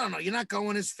one. I don't know. You're not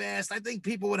going as fast. I think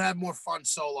people would have more fun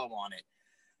solo on it.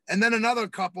 And then another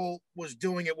couple was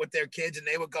doing it with their kids, and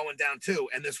they were going down too.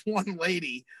 And this one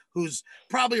lady who's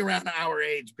probably around our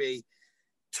age, B,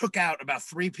 took out about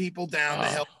 3 people down the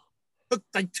hill. Took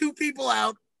like 2 people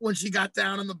out when she got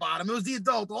down on the bottom. It was the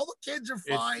adult. All the kids are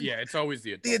fine. It's always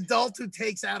the adult. The adult who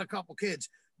takes out a couple kids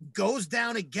goes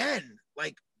down again,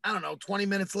 like, I don't know, 20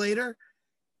 minutes later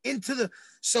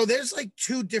so there's like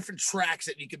 2 different tracks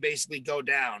that you could basically go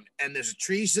down, and there's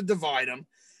trees to divide them.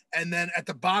 And then at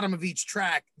the bottom of each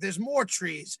track, there's more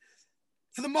trees.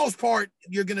 For the most part,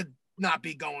 you're going to not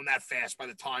be going that fast by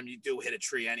the time you do hit a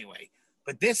tree anyway.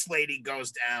 But this lady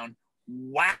goes down,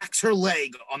 whacks her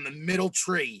leg on the middle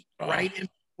tree, right in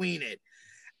between it.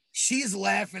 She's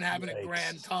laughing, having a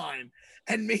grand time.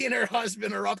 And me and her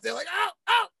husband are up there like,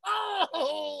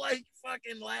 like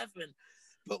fucking laughing.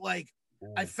 But like,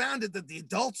 I found it that the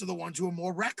adults are the ones who are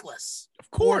more reckless.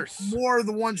 Of course. More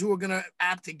the ones who are going to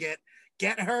apt to get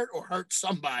hurt or hurt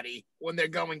somebody when they're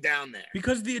going down there.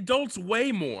 Because the adults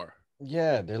weigh more.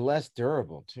 Yeah, they're less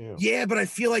durable too. Yeah, but I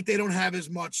feel like they don't have as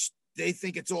much. They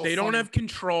think it's all. They don't have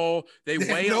control. They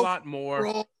weigh a lot more.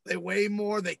 Control. They weigh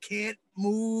more. They can't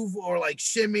move or like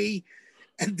shimmy.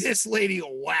 And this lady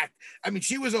whacked. I mean,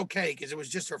 she was okay because it was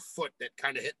just her foot that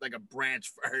kind of hit like a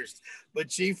branch first,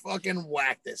 but she fucking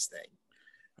whacked this thing.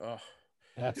 Oh,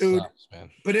 that dude, sucks, man.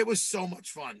 But it was so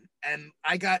much fun. And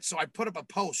I put up a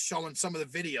post showing some of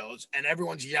the videos, and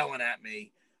everyone's yelling at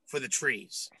me for the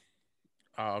trees.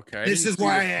 Oh, okay. This is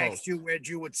why I asked you where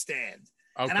you would stand.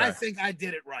 Okay. And I think I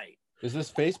did it right. Is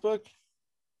this Facebook?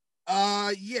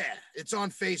 Yeah, it's on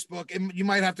Facebook. And you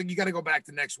got to go back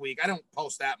to next week. I don't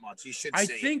post that much. You should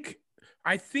see.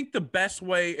 I think the best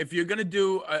way, if you're going to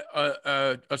do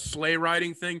a sleigh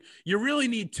riding thing, you really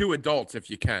need 2 adults if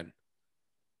you can.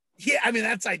 Yeah, I mean,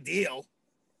 that's ideal.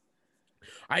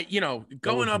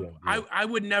 Going up, I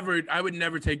would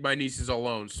never take my nieces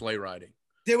alone sleigh riding.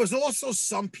 There was also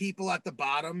some people at the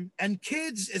bottom, and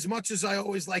kids, as much as I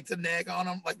always like to nag on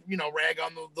them, rag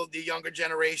on the younger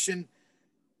generation,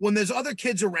 when there's other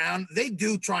kids around, they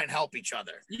do try and help each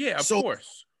other. Yeah, of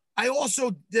course.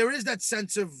 There is that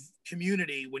sense of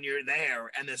community when you're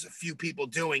there and there's a few people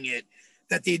doing it,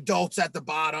 that the adults at the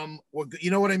bottom were,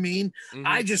 you know what I mean? Mm-hmm.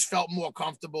 I just felt more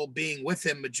comfortable being with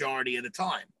him majority of the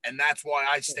time. And that's why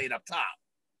I stayed up top.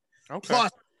 Okay.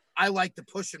 Plus, I like to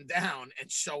push him down and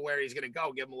show where he's going to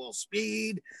go, give him a little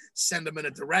speed, send him in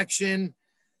a direction.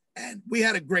 And we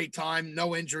had a great time.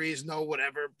 No injuries, no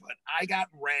whatever. But I got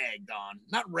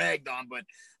not ragged on, but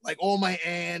like all my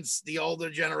aunts, the older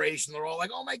generation, they're all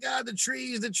like, oh my God, the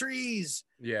trees.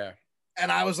 Yeah. And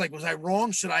I was like, was I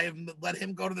wrong? Should I have let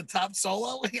him go to the top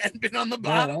solo and been on the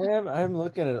bottom? Man, I'm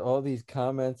looking at all these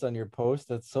comments on your post.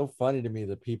 That's so funny to me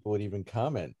that people would even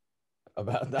comment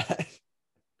about that.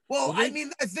 Well, I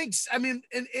think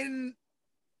in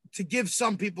to give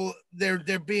some people, they're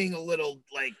being a little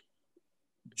like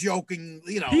joking,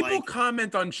 People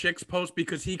comment on Chick's post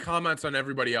because he comments on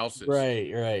everybody else's.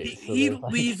 Right. He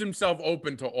leaves himself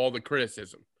open to all the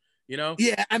criticism,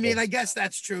 Yeah, I mean, I guess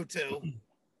that's true too.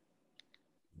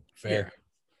 Fair. Yeah.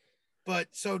 But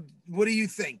so what do you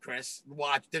think, Chris?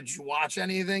 Did you watch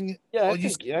anything? Yeah, I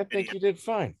think you did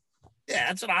fine. Yeah,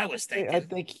 that's what I was thinking. I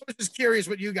was just curious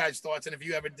what you guys thought, and if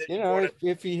you ever did.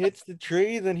 If he hits the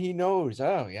tree, then he knows.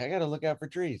 Oh, yeah, I got to look out for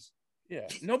trees. Yeah,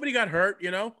 nobody got hurt,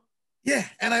 Yeah,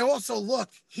 and I also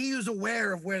looked. He was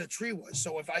aware of where the tree was,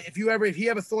 so if he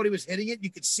ever thought he was hitting it, you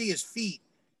could see his feet.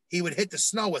 He would hit the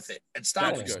snow with it and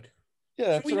stop. That's good.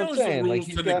 Yeah, that's what I'm saying. Like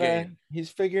he's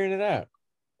figuring it out.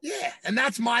 Yeah, and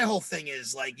that's my whole thing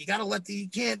is like you got to you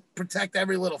can't protect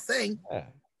every little thing. Yeah.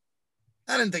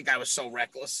 I didn't think I was so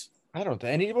reckless. I don't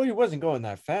think he wasn't going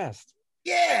that fast.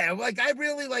 Yeah, like I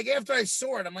really after I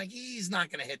saw it, I'm like, he's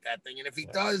not gonna hit that thing. And if he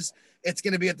does, it's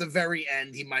gonna be at the very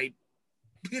end. He might,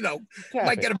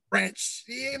 might get a branch.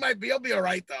 He'll be all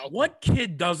right though. What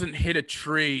kid doesn't hit a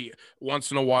tree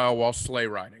once in a while sleigh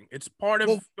riding? It's part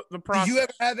of the process. Did you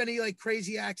ever have any like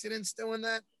crazy accidents doing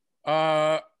that?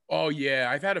 Oh yeah.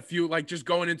 I've had a few, like just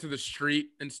going into the street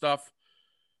and stuff.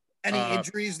 Any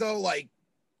injuries though? Like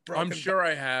broken. I'm sure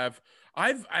I have.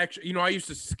 I've actually, I used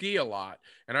to ski a lot,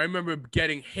 and I remember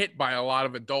getting hit by a lot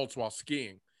of adults while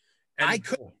skiing. And I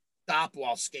couldn't stop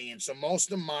while skiing, so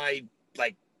most of my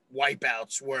like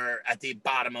wipeouts were at the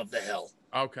bottom of the hill.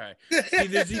 Okay. See,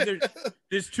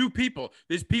 there's two people.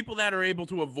 There's people that are able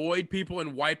to avoid people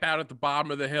and wipe out at the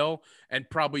bottom of the hill and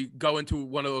probably go into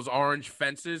one of those orange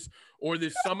fences, or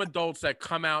there's some adults that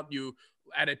come out you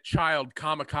at a child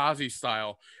kamikaze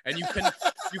style, and you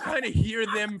kind of hear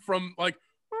them from like,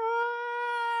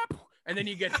 and then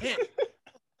you get hit,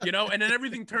 and then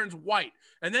everything turns white.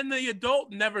 And then the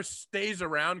adult never stays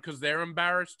around because they're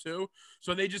embarrassed too.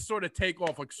 So they just sort of take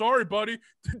off like, sorry, buddy,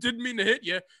 didn't mean to hit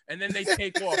you. And then they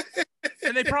take off.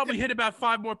 And they probably hit about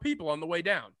 5 more people on the way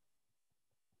down.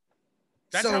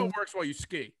 That's how it works while you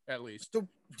ski, at least. So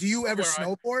do you ever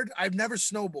snowboard? I've never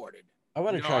snowboarded. I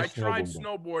want to try. I tried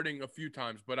snowboarding a few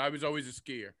times, but I was always a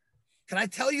skier. Can I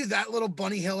tell you that little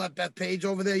bunny hill at Bethpage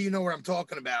over there? You know where I'm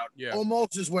talking about. Yeah.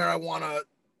 Almost is where I want to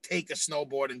take a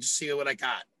snowboard and just see what I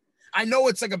got. I know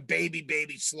it's like a baby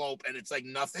slope and it's like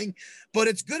nothing, but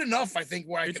it's good enough, I think,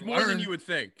 where I can learn. It's more than you would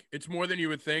think. It's more than you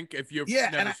would think if you've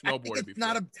never snowboarded I think it's before.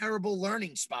 not a terrible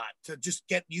learning spot to just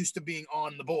get used to being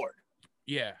on the board.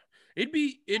 Yeah.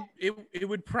 It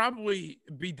would probably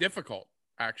be difficult,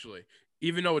 actually,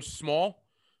 even though it's small.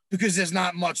 Because there's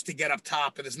not much to get up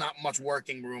top and there's not much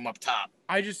working room up top.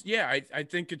 I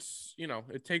think it's,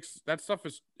 it takes, that stuff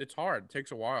it's hard. It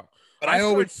takes a while. But I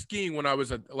started skiing when I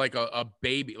was a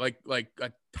baby, like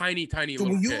a tiny So little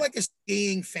were you kid. like a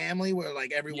skiing family where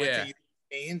like every winter you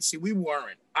skiing? See, we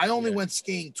weren't. I only went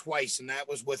skiing twice, and that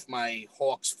was with my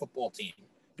Hawks football team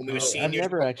when we were seniors. I've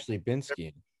never actually been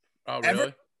skiing. Oh,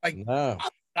 really? No.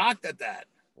 I'm shocked at that.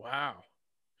 Wow.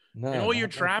 No. In all your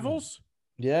travels?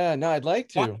 Yeah, no, I'd like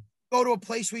to. Go to a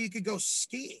place where you could go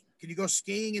skiing. Could you go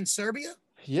skiing in Serbia?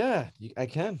 Yeah, I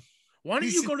can. Why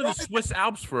don't you go to the Swiss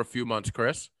Alps for a few months,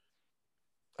 Chris?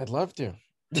 I'd love to.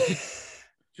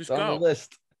 Just go. On the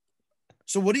list.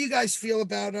 So what do you guys feel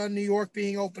about New York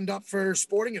being opened up for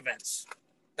sporting events?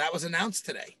 That was announced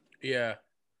today. Yeah.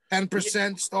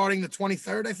 10% starting the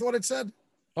 23rd, I thought it said.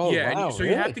 Oh, yeah. wow, So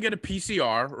you have to get a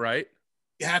PCR, right?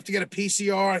 You have to get a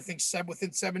PCR, I think,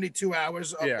 within 72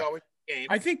 hours of going to the game.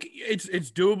 I think it's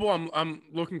doable. I'm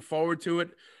looking forward to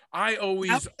it.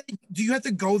 Do you have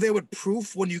to go there with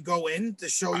proof when you go in to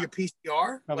show your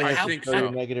PCR? Probably I have think to show so.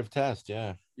 a negative test.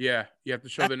 Yeah. Yeah, you have to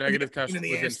show the negative test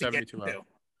within 72 hours.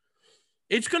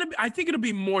 I think it'll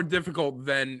be more difficult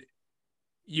than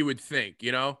you would think,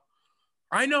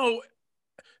 I know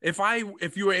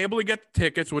if you were able to get the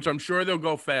tickets, which I'm sure they'll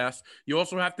go fast, you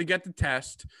also have to get the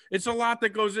test. It's a lot that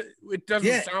goes, it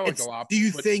doesn't sound like a lot. Do you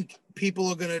think people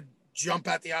are going to jump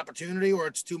at the opportunity, or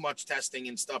it's too much testing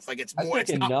and stuff? Like it's more. I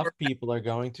think enough people are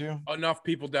going to. Enough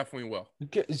people definitely will.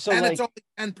 So and it's only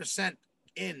 10%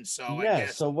 in. So yeah. I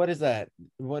guess. So what is that?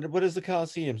 What does the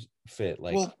Coliseum fit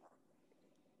like? Well,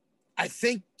 I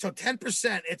think so.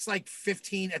 10%. It's like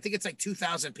 15. I think it's like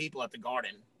 2,000 people at the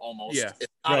Garden almost. Yeah,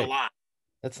 it's not a lot.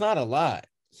 That's not a lot.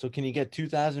 So can you get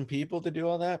 2,000 people to do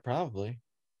all that? Probably.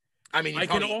 I mean, I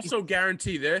can also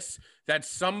guarantee this, that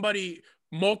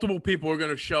multiple people are going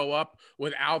to show up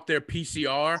without their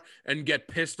PCR and get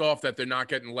pissed off that they're not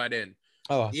getting let in.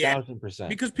 Oh, 1,000%.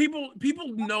 Because people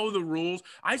know the rules.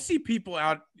 I see people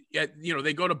out at,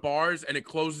 they go to bars and it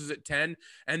closes at 10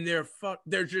 and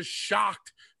they're just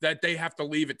shocked that they have to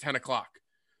leave at 10 o'clock.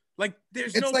 Like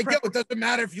it's like, it doesn't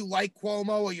matter if you like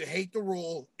Cuomo or you hate the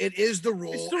rule. It is the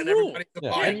rule. It's the and rule.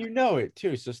 And you know it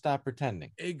too. So stop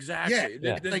pretending. Exactly.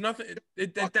 Yeah. There's nothing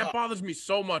that bothers me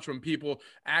so much when people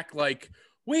act like,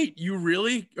 wait, you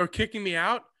really are kicking me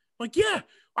out? Like, yeah,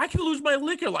 I can lose my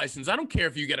liquor license. I don't care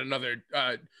if you get another,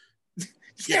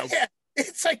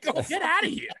 it's like, get out of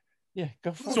here. Yeah,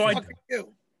 go for it.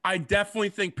 I definitely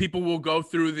think people will go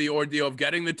through the ordeal of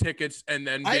getting the tickets and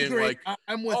then being like,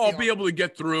 I'm with I'll be able to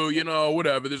get through,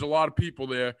 whatever. There's a lot of people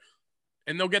there.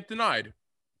 And they'll get denied.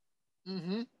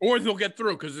 Mm-hmm. Or they'll get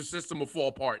through because the system will fall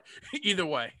apart. Either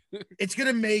way. It's going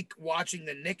to make watching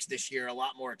the Knicks this year a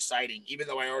lot more exciting, even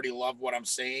though I already love what I'm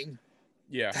seeing.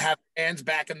 Yeah. To have fans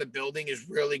back in the building is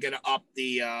really going to up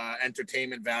the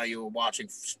entertainment value of watching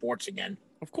sports again.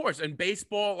 Of course. And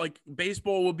baseball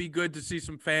will be good to see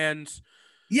some fans.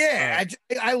 Yeah,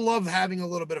 I love having a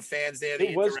little bit of fans there.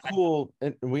 It was cool.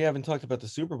 And we haven't talked about the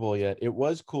Super Bowl yet. It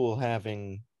was cool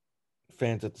having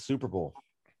fans at the Super Bowl.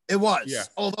 It was. Yeah.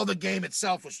 Although the game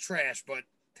itself was trash, but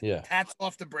hats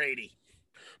off to Brady.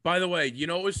 By the way,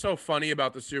 what was so funny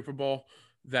about the Super Bowl?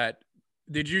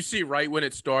 Did you see right when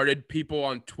it started, people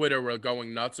on Twitter were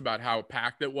going nuts about how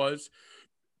packed it was?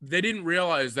 They didn't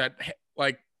realize that,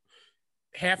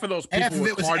 half of those Half people of were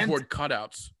it was cardboard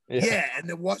cutouts. Yeah, and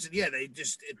it wasn't. Yeah,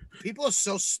 people are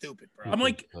so stupid, bro. I'm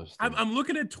like, I'm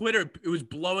looking at Twitter. It was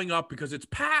blowing up because it's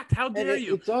packed. How dare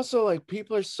you? It's also like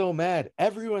people are so mad.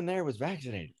 Everyone there was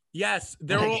vaccinated. Yes,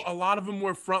 a lot of them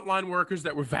were frontline workers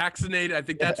that were vaccinated. I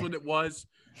think that's what it was.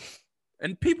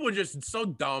 And people are just so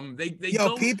dumb.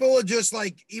 People are just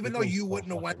like, even though People are you so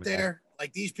wouldn't have went fucking there,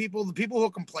 like these people, the people who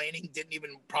are complaining didn't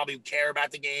even probably care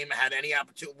about the game, had any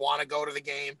opportunity, want to go to the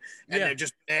game, and they're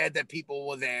just mad that people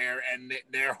were there and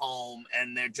they're home,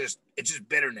 and it's just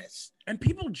bitterness. And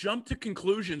people jump to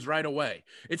conclusions right away.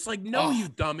 It's like, no, you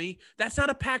dummy. That's not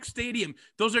a packed stadium.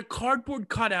 Those are cardboard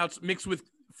cutouts mixed with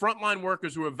frontline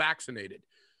workers who are vaccinated.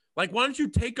 Like, why don't you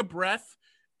take a breath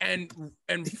and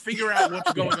figure out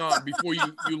what's going on before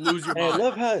you lose your mind? I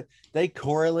love how they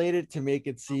correlate it to make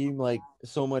it seem like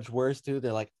so much worse too.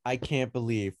 They're like, I can't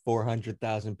believe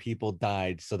 400,000 people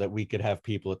died so that we could have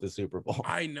people at the Super Bowl.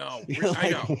 I know. I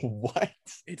know. What?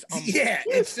 It's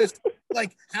it's just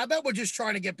like, how about we're just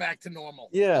trying to get back to normal?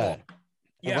 Yeah.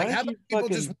 Yeah. Like, how about people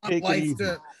just want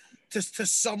life to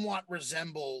somewhat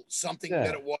resemble something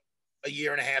that it was a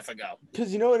year and a half ago?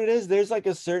 Because you know what it is? There's like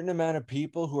a certain amount of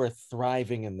people who are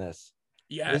thriving in this.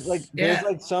 Yes. There's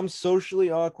like some socially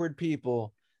awkward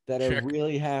people that are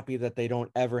really happy that they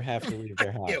don't ever have to leave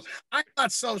their house. I'm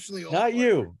not socially awkward. Not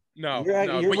you. No,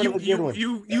 you're but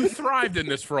you thrived in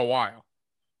this for a while.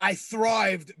 I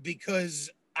thrived because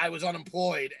I was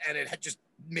unemployed, and it had just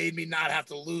made me not have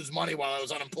to lose money while I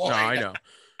was unemployed. No, I know.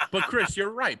 But Chris, you're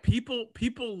right. People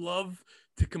love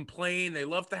to complain. They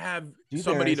love to have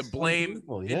somebody to blame.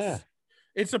 People,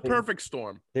 it's a perfect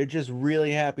storm. They're just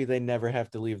really happy they never have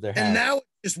to leave their house. And now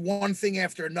it's just one thing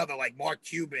after another, like Mark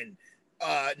Cuban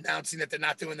announcing that they're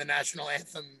not doing the national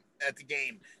anthem at the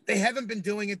game. They haven't been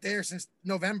doing it there since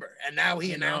November, and now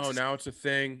he announced. No, now it's a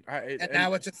thing.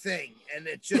 Now it's a thing, and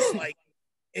it's just like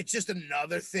it's just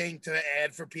another thing to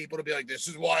add for people to be like, "This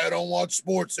is why I don't watch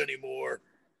sports anymore."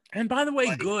 And by the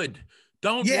way, good.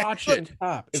 Don't watch good. it.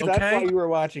 Stop. If that's why you were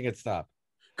watching it, stop.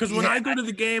 Because when I go to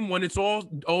the game, when it's all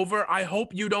over, I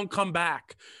hope you don't come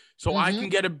back so I can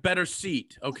get a better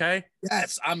seat. Okay.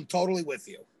 Yes, I'm totally with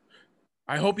you.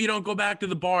 I hope you don't go back to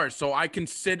the bar so I can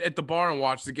sit at the bar and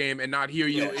watch the game and not hear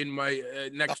you in my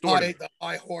next door. The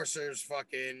high horsers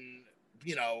fucking,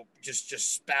 just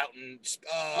spouting.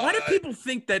 Why do people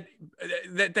think that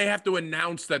they have to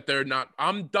announce that they're not?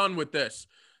 I'm done with this.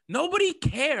 Nobody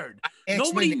cared.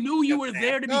 Nobody knew you were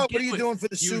there to begin with. What are you doing for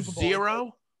the Super Bowl?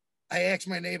 Zero? I asked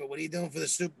my neighbor, what are you doing for the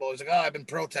Super Bowl? He's like, I've been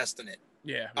protesting it.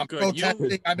 Yeah, I'm good.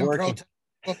 protesting. I've been protesting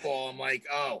football. I'm like,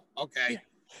 oh, okay.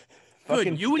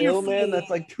 Good. You and your man that's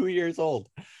like 2 years old.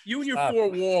 You and your four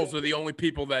walls are the only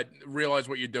people that realize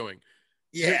what you're doing.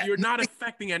 Yeah. You're not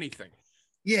affecting anything.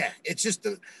 Yeah. It's just,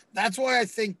 that's why I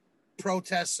think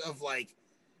protests of like,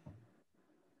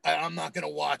 I'm not going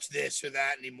to watch this or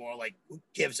that anymore. Like, who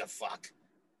gives a fuck?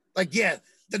 Like, yeah,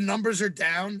 the numbers are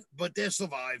down, but they'll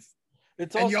survive.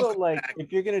 It's also like,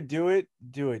 if you're going to do it,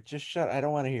 do it. Just shut. I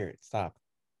don't want to hear it. Stop.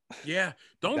 Yeah.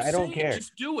 I don't care.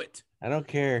 Just do it. I don't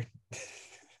care.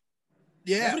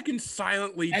 Yeah. Nobody can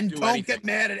silently and do don't anything. Get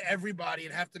mad at everybody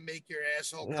and have to make your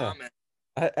asshole comment.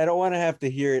 I don't want to have to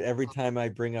hear it every time I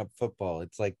bring up football.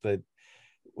 It's like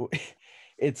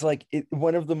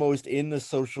one of the most in the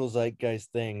social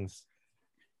zeitgeist things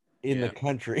in the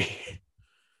country.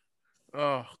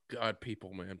 Oh God,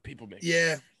 people make.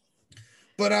 Yeah.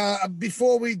 But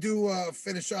before we do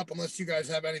finish up, unless you guys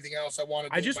have anything else I want to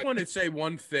do. I just want to say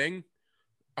one thing.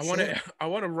 I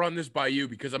want to run this by you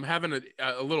because I'm having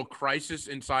a little crisis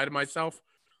inside of myself.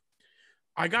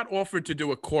 I got offered to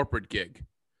do a corporate gig.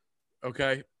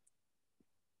 Okay.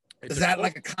 Is that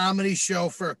like a comedy show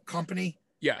for a company?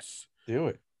 Yes. Do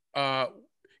it.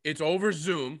 It's over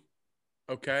Zoom.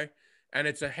 Okay. And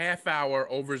it's a half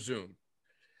hour over Zoom.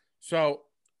 So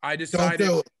I decided. Don't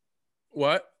do it.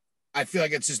 What? I feel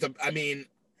like it's just do it.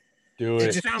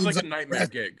 It sounds like a nightmare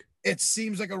gig. It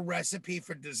seems like a recipe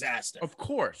for disaster. Of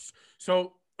course.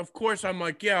 So, of course, I'm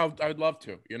like, yeah, I'd love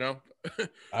to,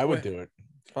 I would do it.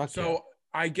 So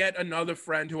I get another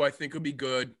friend who I think would be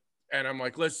good. And I'm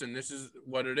like, listen, this is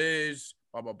what it is,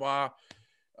 blah, blah, blah.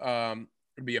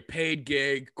 It'd be a paid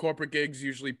gig. Corporate gigs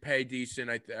usually pay decent.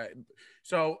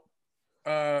 So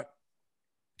time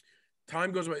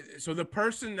goes by. So the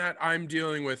person that I'm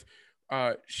dealing with,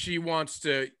 she wants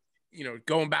to,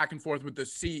 going back and forth with the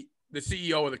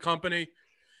CEO of the company.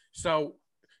 So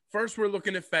first we're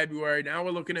looking at February. Now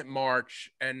we're looking at March.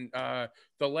 And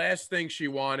the last thing she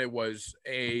wanted was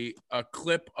a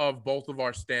clip of both of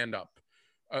our stand-up,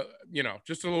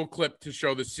 just a little clip to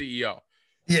show the CEO.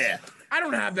 Yeah. I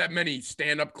don't have that many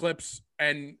stand-up clips,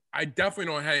 and I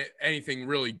definitely don't have anything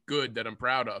really good that I'm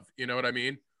proud of. You know what I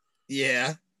mean?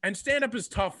 Yeah. And stand-up is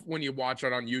tough when you watch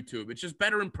it on YouTube. It's just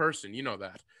better in person. You know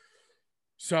that.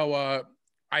 So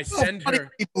I send funny her.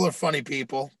 people are funny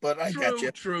people, but I got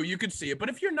you. True. You could see it, but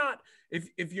if you're not,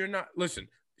 if you're not, listen,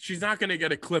 she's not gonna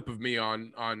get a clip of me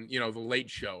on the Late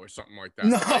Show or something like that.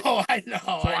 No, right? I know.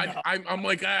 So I know. I'm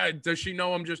like, does she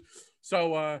know I'm just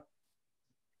so?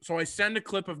 So I send a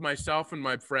clip of myself and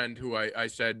my friend, who I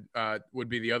said would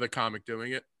be the other comic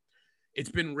doing it. It's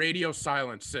been radio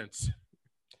silence since.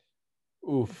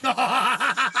 Oof.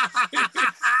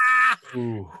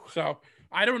 Ooh. So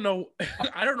I don't know.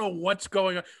 I don't know what's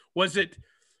going on. Was it?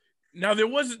 Now there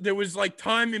was like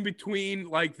time in between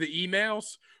like the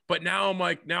emails, but now I'm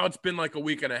like, now it's been like a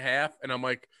week and a half, and I'm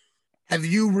like, Have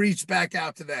you reached back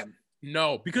out to them?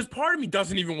 no, because part of me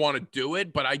doesn't even want to do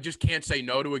it, but I just can't say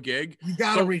no to a gig. You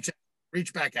gotta So-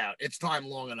 reach back out. It's time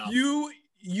long enough.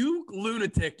 You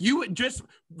lunatic. You just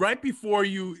right before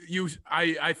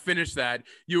I finished that,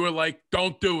 you were like,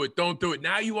 don't do it.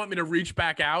 Now you want me to reach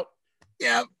back out?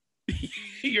 Yeah.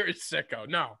 You're a sicko.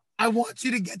 No. I want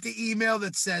you to get the email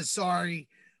that says, sorry,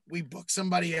 we booked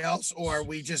somebody else, or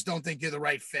we just don't think you're the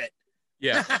right fit.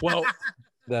 Yeah. Well,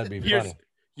 That'd be here's, funny.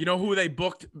 you know who they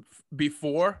booked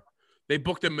before? They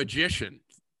booked a magician.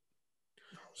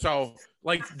 So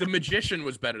like the magician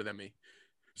was better than me.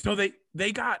 So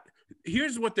they got,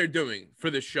 here's what they're doing for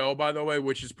the show, by the way,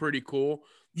 which is pretty cool.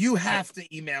 You have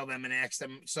to email them and ask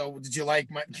them. So did you like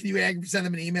can you send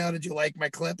them an email? Did you like my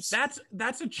clips?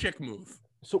 That's a chick move.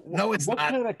 So No, it's what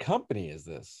not. kind of company is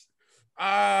this?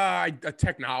 A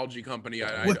technology company.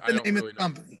 What's I the don't name really of the know.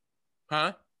 company?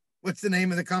 Huh? What's the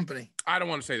name of the company? I don't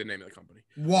want to say the name of the company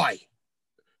Why?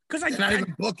 because They're not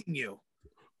even booking you.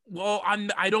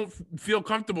 I don't feel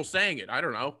comfortable saying it. I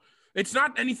don't know. It's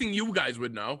not anything you guys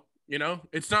would know. You know,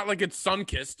 it's not like it's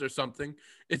Sunkist or something.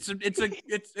 It's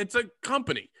a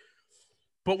company.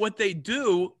 But what they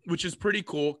do, which is pretty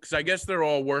cool, because I guess they're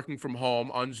all working from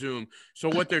home on Zoom. So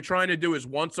what they're trying to do is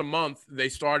once a month. They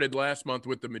started last month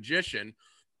with the magician.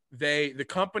 The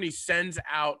company sends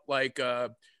out like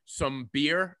some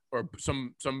beer or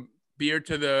some beer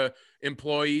to the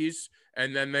employees,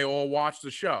 and then they all watch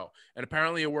the show. And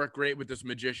apparently it worked great with this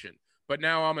magician. But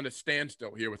now I'm at a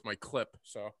standstill here with my clip.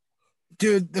 So.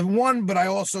 Dude, but I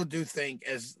also do think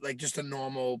as like just a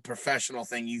normal professional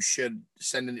thing, you should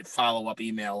send a follow-up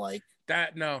email like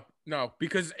That no,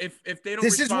 because if they don't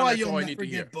this is respond, why that's you'll all I need never to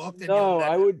hear. get booked. And No, you'll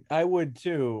never, I would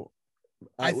too.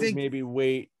 I would think- maybe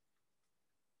wait.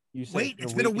 You said wait,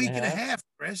 it's been a week and a half,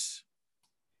 Chris.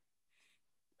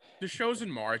 The show's in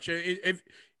March.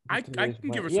 I Today's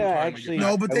can give her March. some Yeah, time. actually, to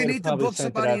No, get but I they would've need to probably book sent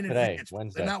it somebody out in today, advance.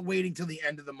 Wednesday. They're not waiting till the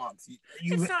end of the month.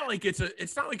 it's not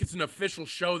like it's an official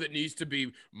show that needs to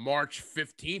be March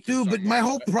 15th. Dude, but my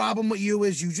whole problem with you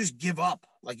is you just give up.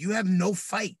 Like you have no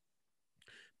fight.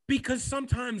 because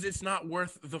sometimes it's not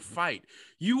worth the fight.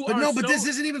 But this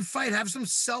isn't even fight. Have some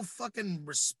self fucking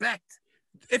respect.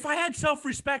 If I had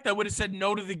self-respect, I would have said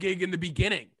no to the gig in the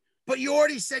beginning. But you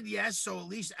already said yes, so at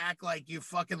least act like you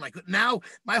fucking like. Now,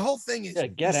 my whole thing is, Yeah,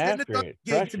 get you shouldn't have after done it.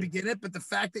 the gig Pressure. to begin it. But the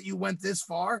fact that you went this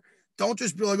far, don't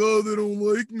just be like, oh, they don't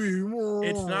like me.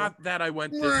 It's not that I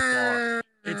went this far.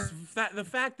 It's the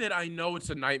fact that I know it's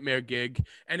a nightmare gig,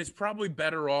 and it's probably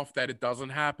better off that it doesn't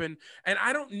happen. And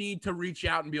I don't need to reach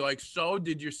out and be like, so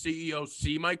did your CEO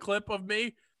see my clip of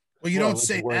me? Well, you Well, don't would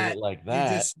say you word that. it like You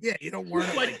that. just you don't word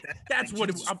it But like that. that's Like, what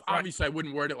Jesus Christ. obviously I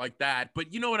wouldn't word it like that,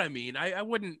 but you know what I mean. I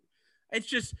wouldn't. It's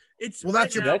just it's. Well,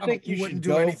 that's right your now- I think you you wouldn't should do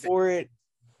go anything. for it.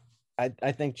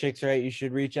 I think Chick's right. You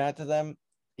should reach out to them.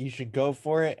 You should go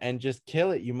for it and just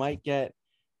kill it. You might get.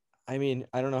 I mean,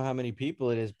 I don't know how many people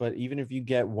it is, but even if you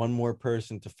get one more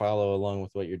person to follow along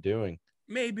with what you're doing,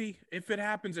 Maybe if it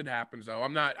happens, it happens. Though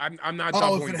I'm not. I'm not. Oh,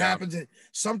 doubling if it down. happens,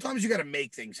 sometimes you got to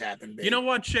make things happen. Babe. You know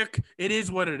what, chick? It is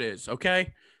what it is.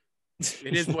 Okay.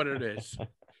 It is what it is.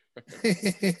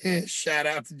 Shout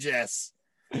out to Jess.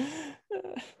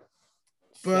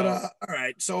 But So, all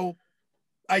right, so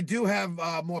I do have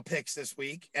more picks this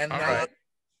week, and all right.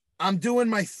 I'm doing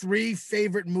my 3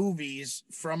 favorite movies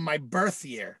from my birth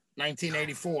year,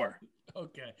 1984.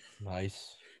 Okay.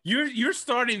 nice. You're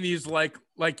starting these like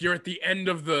Like you're at the end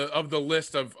of the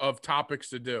list of topics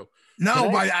to do. No, Can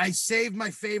I- but I saved my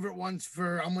favorite ones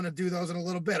for. I'm gonna do those in a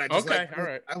little bit. I just Okay, like, all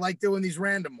right. I like doing these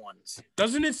random ones.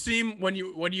 Doesn't it seem when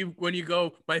you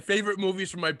go my favorite movies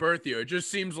for my birth year? It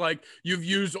just seems like you've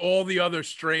used all the other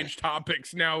strange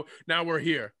topics. Now we're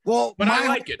here. Well, But my I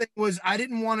like whole it. thing was I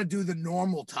didn't want to do the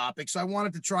normal topics. I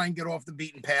wanted to try and get off the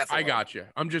beaten path. a I little. got you.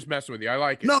 I'm just messing with you. I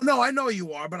like it. No, I know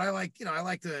you are, but I like I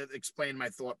like to explain my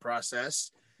thought process.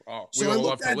 Oh, we So I all love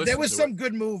looked to at, listen there was to some it.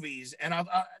 good movies, and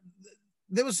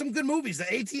there was some good movies. The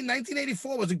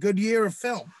 1984 was a good year of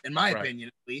film, in my Right. opinion,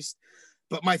 at least.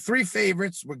 But my three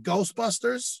favorites were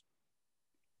Ghostbusters.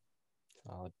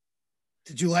 Solid.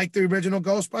 Did you like the original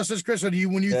Ghostbusters, Chris, or do you,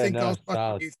 when you Yeah, think no, Ghostbusters,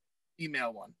 solid. do you think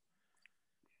female one?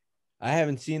 I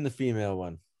haven't seen the female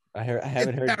one. I haven't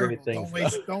It's heard terrible. great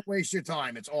things. Don't waste your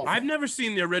time. It's awful. I've never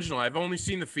seen the original. I've only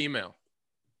seen the female.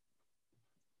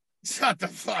 Shut the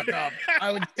fuck up.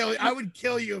 I would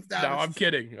kill you if that No, was. I'm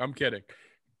kidding. I'm kidding.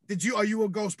 Are you a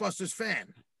Ghostbusters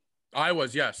fan? I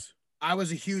was, yes. I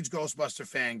was a huge Ghostbuster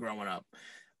fan growing up.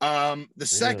 The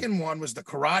second one was the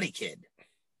Karate Kid.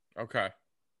 Okay.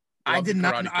 I Love did the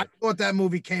not. Karate I Kid. thought that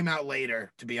movie came out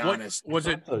later, to be What honest. was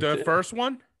it? So The too. first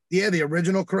one? Yeah, the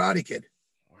original Karate Kid,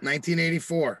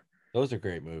 1984. Those are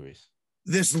great movies.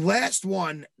 This last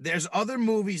one, there's other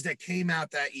movies that came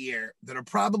out that year that are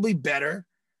probably better,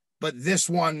 but this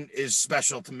one is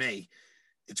special to me.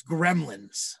 It's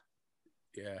Gremlins.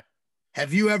 Yeah.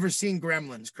 Have you ever seen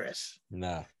Gremlins, Chris?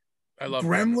 No. I love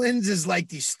Gremlins is like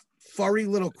these furry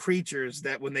little creatures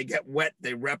that when they get wet,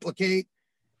 they replicate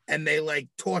and they like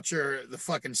torture the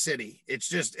fucking city. It's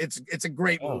just, it's a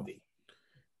great Oh. movie.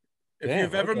 If Damn,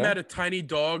 you've ever okay. met a tiny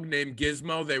dog named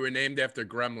Gizmo, they were named after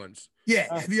gremlins. Yeah.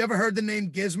 Oh. Have you ever heard the name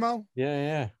Gizmo?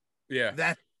 Yeah. Yeah.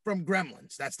 That's from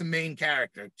Gremlins. That's the main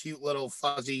character. Cute little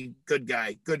fuzzy good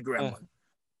guy, good gremlin.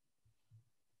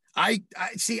 I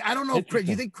see. I don't know, Chris. Interesting.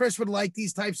 You think Chris would like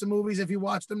these types of movies if he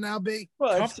watched them now, B?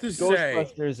 Well, Tough it's to say.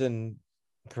 Ghostbusters and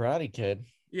Karate Kid.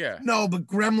 Yeah. No, but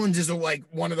Gremlins is like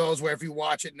one of those where if you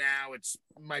watch it now, it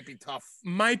might be tough.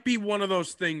 Might be one of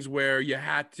those things where you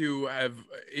had to have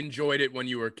enjoyed it when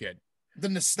you were a kid. The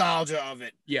nostalgia of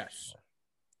it. Yes.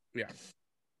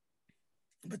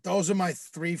 But those are my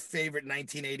three favorite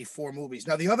 1984 movies.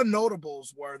 Now, the other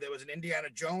notables were there was an Indiana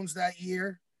Jones that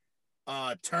year.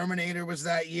 Terminator was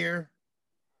that year.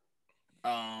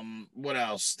 What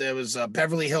else? There was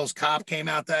Beverly Hills Cop came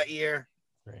out that year.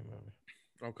 Great movie.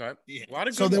 Okay. Yeah. A lot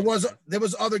of So good ones. there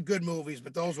was other good movies,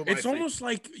 but those were my It's three. almost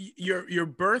like your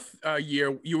birth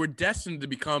year, you were destined to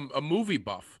become a movie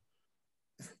buff.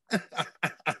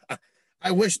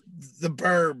 I wish the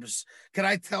Burbs. Can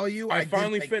I tell you? I did,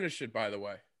 finally like, finished it, by the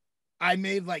way. I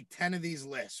made like 10 of these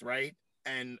lists, right?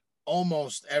 And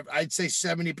I'd say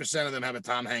 70% of them have a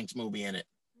Tom Hanks movie in it.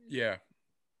 Yeah.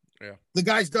 The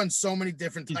guy's done so many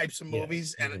different types of Yeah,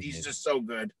 movies, he's and he's amazing. just so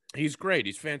good. He's great.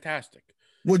 He's fantastic.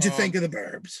 What'd you Um, think of the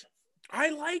Burbs? I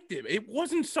liked it. It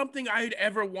wasn't something I'd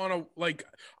ever want to like.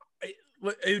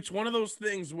 It's one of those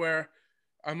things where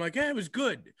I'm like, yeah, it was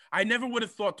good. I never would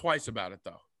have thought twice about it,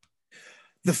 though.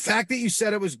 The fact that you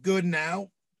said it was good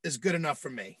now is good enough for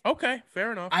me. Okay,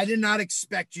 fair enough. I did not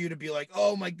expect you to be like,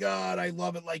 oh my God, I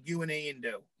love it like you and Ian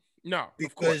do. No,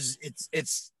 of course. Because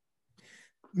it's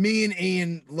me and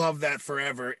Ian love that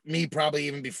forever. Me probably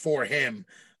even before him.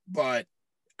 But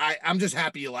I'm just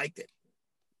happy you liked it.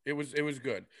 It was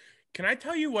good. Can I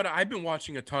tell you what? I've been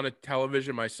watching a ton of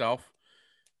television myself,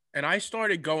 and I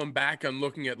started going back and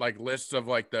looking at like lists of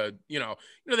like the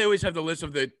they always have the list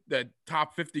of the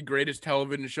top 50 greatest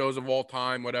television shows of all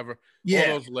time, whatever. Yeah.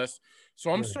 All those lists.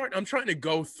 So I'm trying to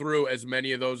go through as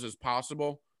many of those as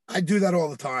possible. I do that all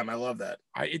the time. I love that.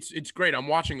 It's great. I'm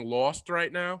watching Lost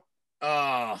right now.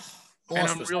 And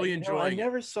I'm really I enjoying it.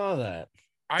 never saw that.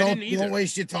 I didn't either. Don't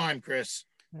waste your time, Chris.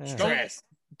 Yeah. Stress.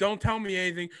 Don't tell me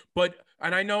anything.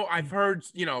 And I know I've heard,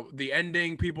 the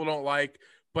ending people don't like,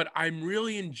 but I'm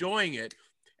really enjoying it.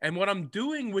 And what I'm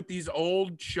doing with these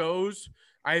old shows,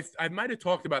 I might have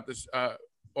talked about this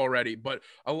already, but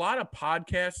a lot of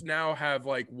podcasts now have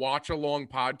like watch along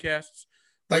podcasts.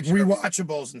 Like which are-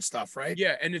 rewatchables and stuff, right?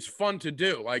 Yeah, and it's fun to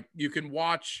do. Like you can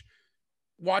watch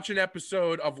an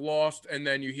episode of Lost and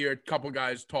then you hear a couple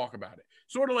guys talk about it.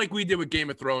 Sort of like we did with Game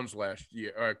of Thrones last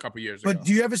year or a couple years ago. But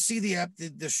do you ever see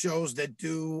the shows that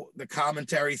do the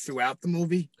commentary throughout the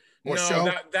movie or no, show?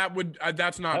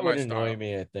 that's not That my would style. annoy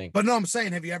me, I think. But no, I'm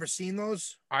saying, have you ever seen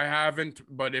those? I haven't,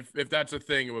 but if that's a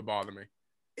thing, it would bother me.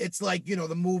 It's like,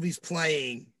 the movie's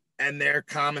playing and they're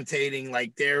commentating,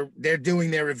 like they're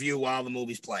doing their review while the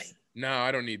movie's playing. No,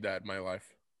 I don't need that in my life.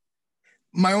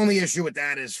 My only issue with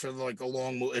that is for like a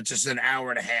long movie, it's just an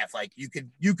hour and a half. Like you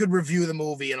could review the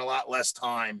movie in a lot less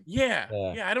time. Yeah,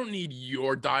 Yeah. yeah. I don't need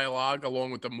your dialogue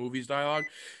along with the movie's dialogue.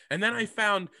 And then I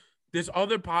found this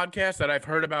other podcast that I've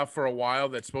heard about for a while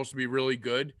that's supposed to be really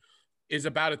good is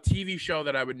about a TV show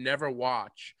that I would never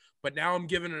watch, but now I'm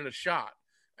giving it a shot.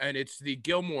 And it's the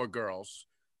Gilmore Girls.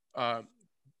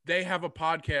 They have a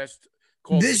podcast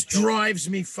called This drives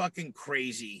me fucking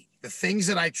crazy. The things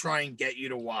that I try and get you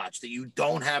to watch that you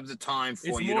don't have the time for.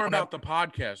 It's you more don't about have, the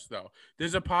podcast, though.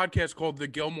 There's a podcast called The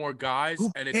Gilmore Guys,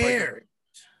 who and it's cares? like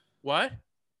what?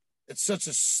 It's such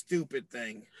a stupid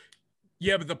thing.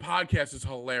 Yeah, but the podcast is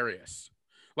hilarious.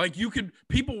 Like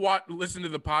people listen to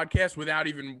the podcast without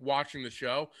even watching the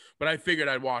show, but I figured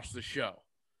I'd watch the show,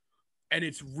 and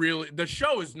the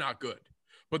show is not good,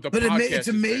 but podcast It's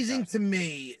is amazing fantastic. to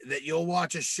me that you'll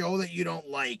watch a show that you don't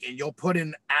like and you'll put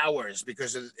in hours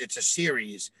because it's a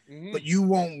series, Mhm. but you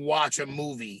won't watch a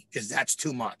movie because that's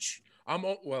too much.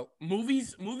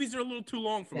 Movies are a little too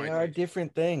long for They my are taste.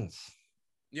 different things.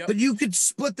 Yep. But you could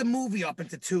split the movie up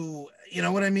into two. You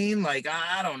know what I mean? Like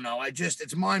I don't know.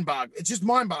 It's mind-boggling. It's just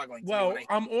mind-boggling. Well,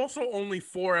 I'm also only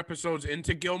 4 episodes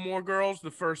into Gilmore Girls, the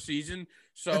first season,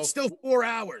 so it's still 4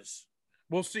 hours.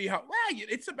 we'll see how. Well,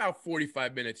 it's about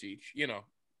 45 minutes each. You know,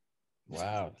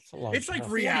 Wow, that's a long. it's like time.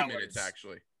 40 3 minutes hours.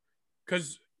 actually,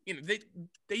 because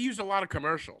they use a lot of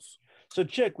commercials. So,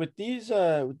 Chick, with these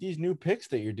new picks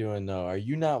that you're doing though, are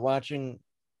you not watching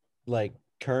like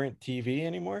current TV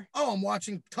anymore? Oh, I'm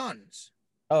watching tons.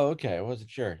 Oh, okay. I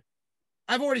wasn't sure.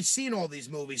 I've already seen all these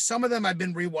movies. Some of them I've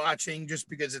been rewatching just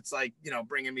because it's like,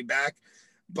 bringing me back.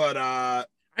 But I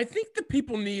think the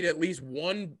people need at least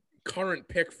one current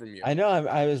pick from you. I know.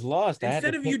 I was lost. Instead I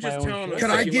of had to you pick my just own telling us choice. can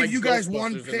that I you give like you guys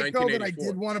one Ghostbusters in pick though that I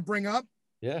 1984. did want to bring up?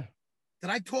 Yeah. Did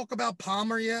I talk about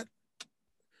Palmer yet?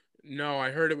 No,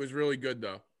 I heard it was really good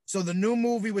though. So the new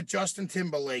movie with Justin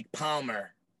Timberlake,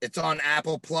 Palmer, it's on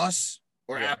Apple Plus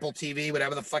or Yeah. Apple TV,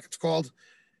 whatever the fuck it's called.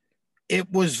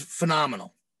 It was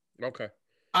phenomenal. Okay.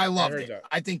 I loved heard it. that.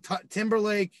 I think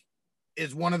Timberlake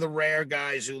is one of the rare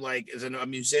guys who is a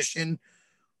musician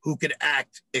who could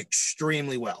act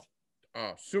extremely well.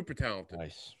 Oh, super talented.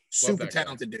 Nice. Super that guy.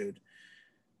 talented dude.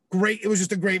 Great. It was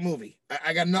just a great movie.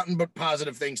 I got nothing but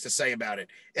positive things to say about it.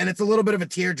 And it's a little bit of a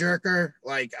tearjerker.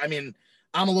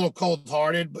 I'm a little cold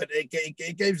hearted, but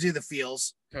it gives you the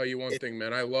feels. Tell you one thing,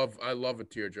 man. I love a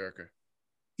tearjerker.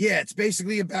 Yeah, it's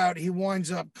basically about he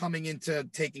winds up coming into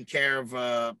taking care of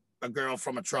a girl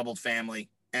from a troubled family,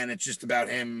 and it's just about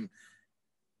him,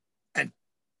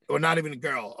 or not even a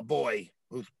girl, a boy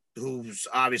who's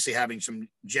obviously having some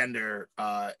gender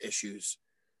issues.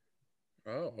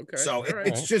 Oh, okay. So All right.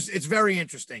 it's very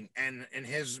interesting, and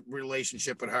his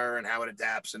relationship with her and how it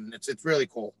adapts, and it's really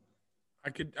cool. I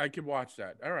could watch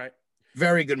that. All right.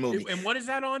 Very good movie. And what is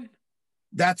that on?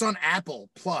 That's on Apple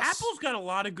Plus. Apple's got a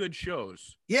lot of good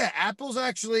shows. Yeah, Apple's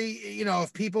actually,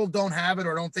 if people don't have it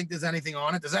or don't think there's anything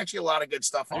on it, there's actually a lot of good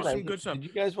stuff on There's it. some good stuff. Did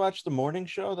you guys watch the morning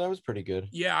show? That was pretty good.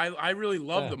 Yeah, I really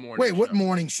love Yeah. the morning. Wait, what show.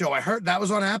 morning show? I heard that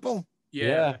was on Apple.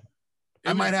 Yeah.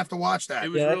 I might have to watch that. It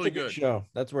was Yeah, that's really a good good. show.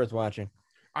 That's worth watching.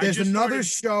 I There's just another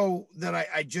started- show that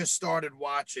I just started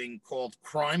watching called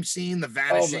Crime Scene: The Oh my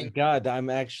Vanishing. god, I'm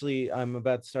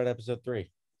about to start episode 3.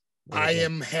 I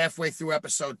am halfway through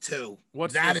episode 2.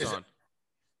 What's that this is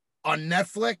on?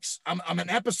 Netflix. I'm an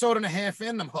episode and a half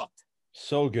in. I'm hooked.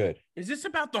 so good. Is this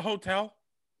about the hotel?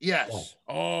 Yes.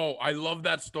 Oh, I love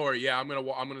that story. Yeah, I'm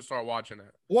gonna start watching it.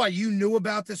 Why, you knew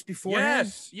about this beforehand?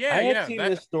 Yes. Yeah. I had Yeah. seen that-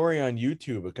 this story on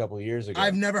YouTube a couple years ago.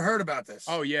 I've never heard about this.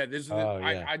 Oh yeah. This is. Oh,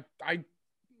 yeah. I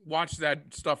watched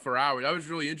that stuff for hours. I was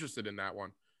really interested in that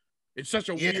one. It's such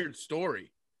a Yeah. weird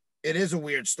story. It is a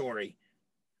weird story.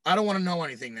 I don't want to know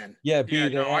anything then. yeah, B, Yeah.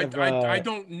 they No, have, I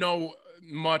don't know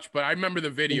much, but I remember the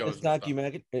in videos.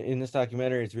 this, in this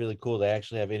documentary, it's really cool. They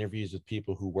actually have interviews with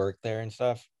people who work there and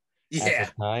stuff Yeah. at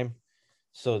the time.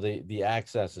 So the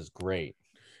access is great.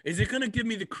 Is it gonna give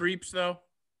me the creeps though?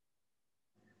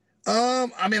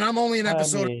 I'm only an I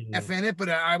episode mean- and a half in it, but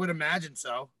I would imagine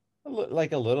so.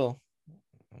 Like a little.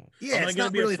 Yeah, Am I it's gonna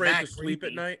not be really afraid that to sleep at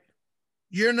creepy. night?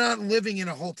 You're not living in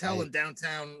a hotel Right. in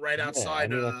downtown, right Yeah,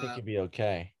 outside. I think you'd be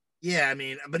okay. Yeah,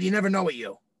 but you never know what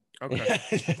you. Okay.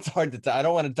 It's hard to tell. I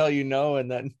don't want to tell you no, and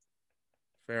then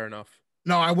Fair enough.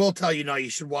 No, I will tell you. No, you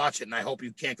should watch it, and I hope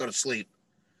you can't go to sleep.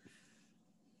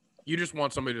 You just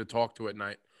want somebody to talk to at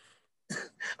night.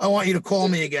 I want you to call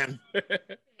me again.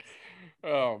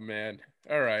 Oh man.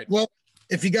 All right. Well,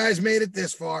 if you guys made it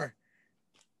this far,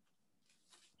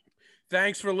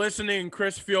 Thanks for listening,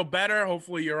 Chris. Feel better.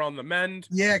 Hopefully you're on the mend.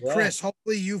 yeah, Yeah. Chris,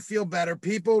 hopefully you feel better.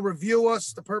 People review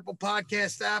us, the Purple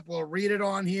Podcast app. We'll read it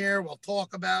on here. We'll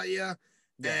talk about you.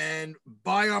 Yes. and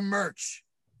buy our merch.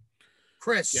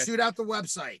 Chris, Yes. shoot out the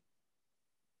website.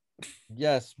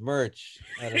 Yes, merch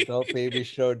at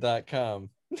adultbabyshow.com.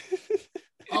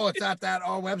 Oh, it's at that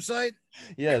our website.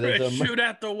 Yeah, there's a Shoot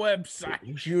at the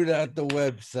website. shoot at the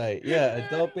website. Yeah,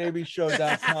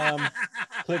 adultbabyshow.com.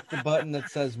 Click the button that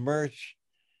says merch,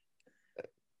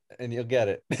 and you'll get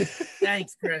it.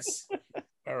 Thanks, Chris.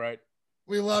 All right.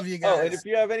 We love you Oh, and guys. if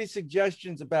you have any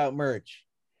suggestions about merch,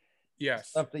 Yes.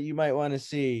 stuff that you might want to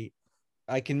see,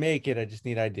 I can make it. I just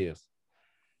need ideas.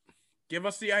 Give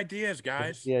us the ideas,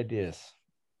 guys. The ideas.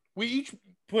 We each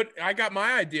I got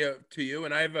my idea to you,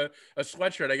 and I have a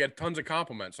sweatshirt I get tons of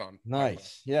compliments on.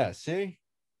 Nice. Yeah, see?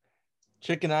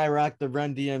 Chick and I rock the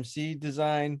Run DMC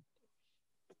design.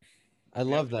 I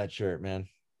love that shirt, man.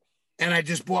 And I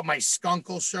just bought my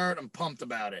Skunkle shirt. I'm pumped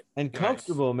about it. And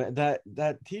comfortable, man.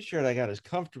 That t-shirt I got is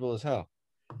comfortable as hell.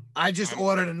 I just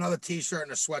ordered another t-shirt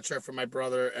and a sweatshirt for my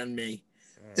brother and me.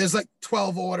 There's like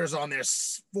 12 orders on there.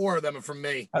 4 of them are from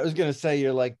me. I was gonna say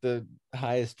you're like the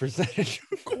highest percentage.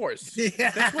 Of course. Yeah.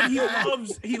 That's what he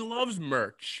loves. He loves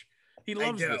merch. He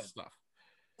loves do. this stuff.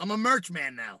 I'm a merch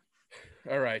man now.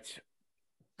 All right.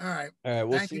 All right. All right,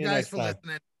 we'll Thank see you you guys next for time.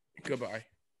 listening. Goodbye.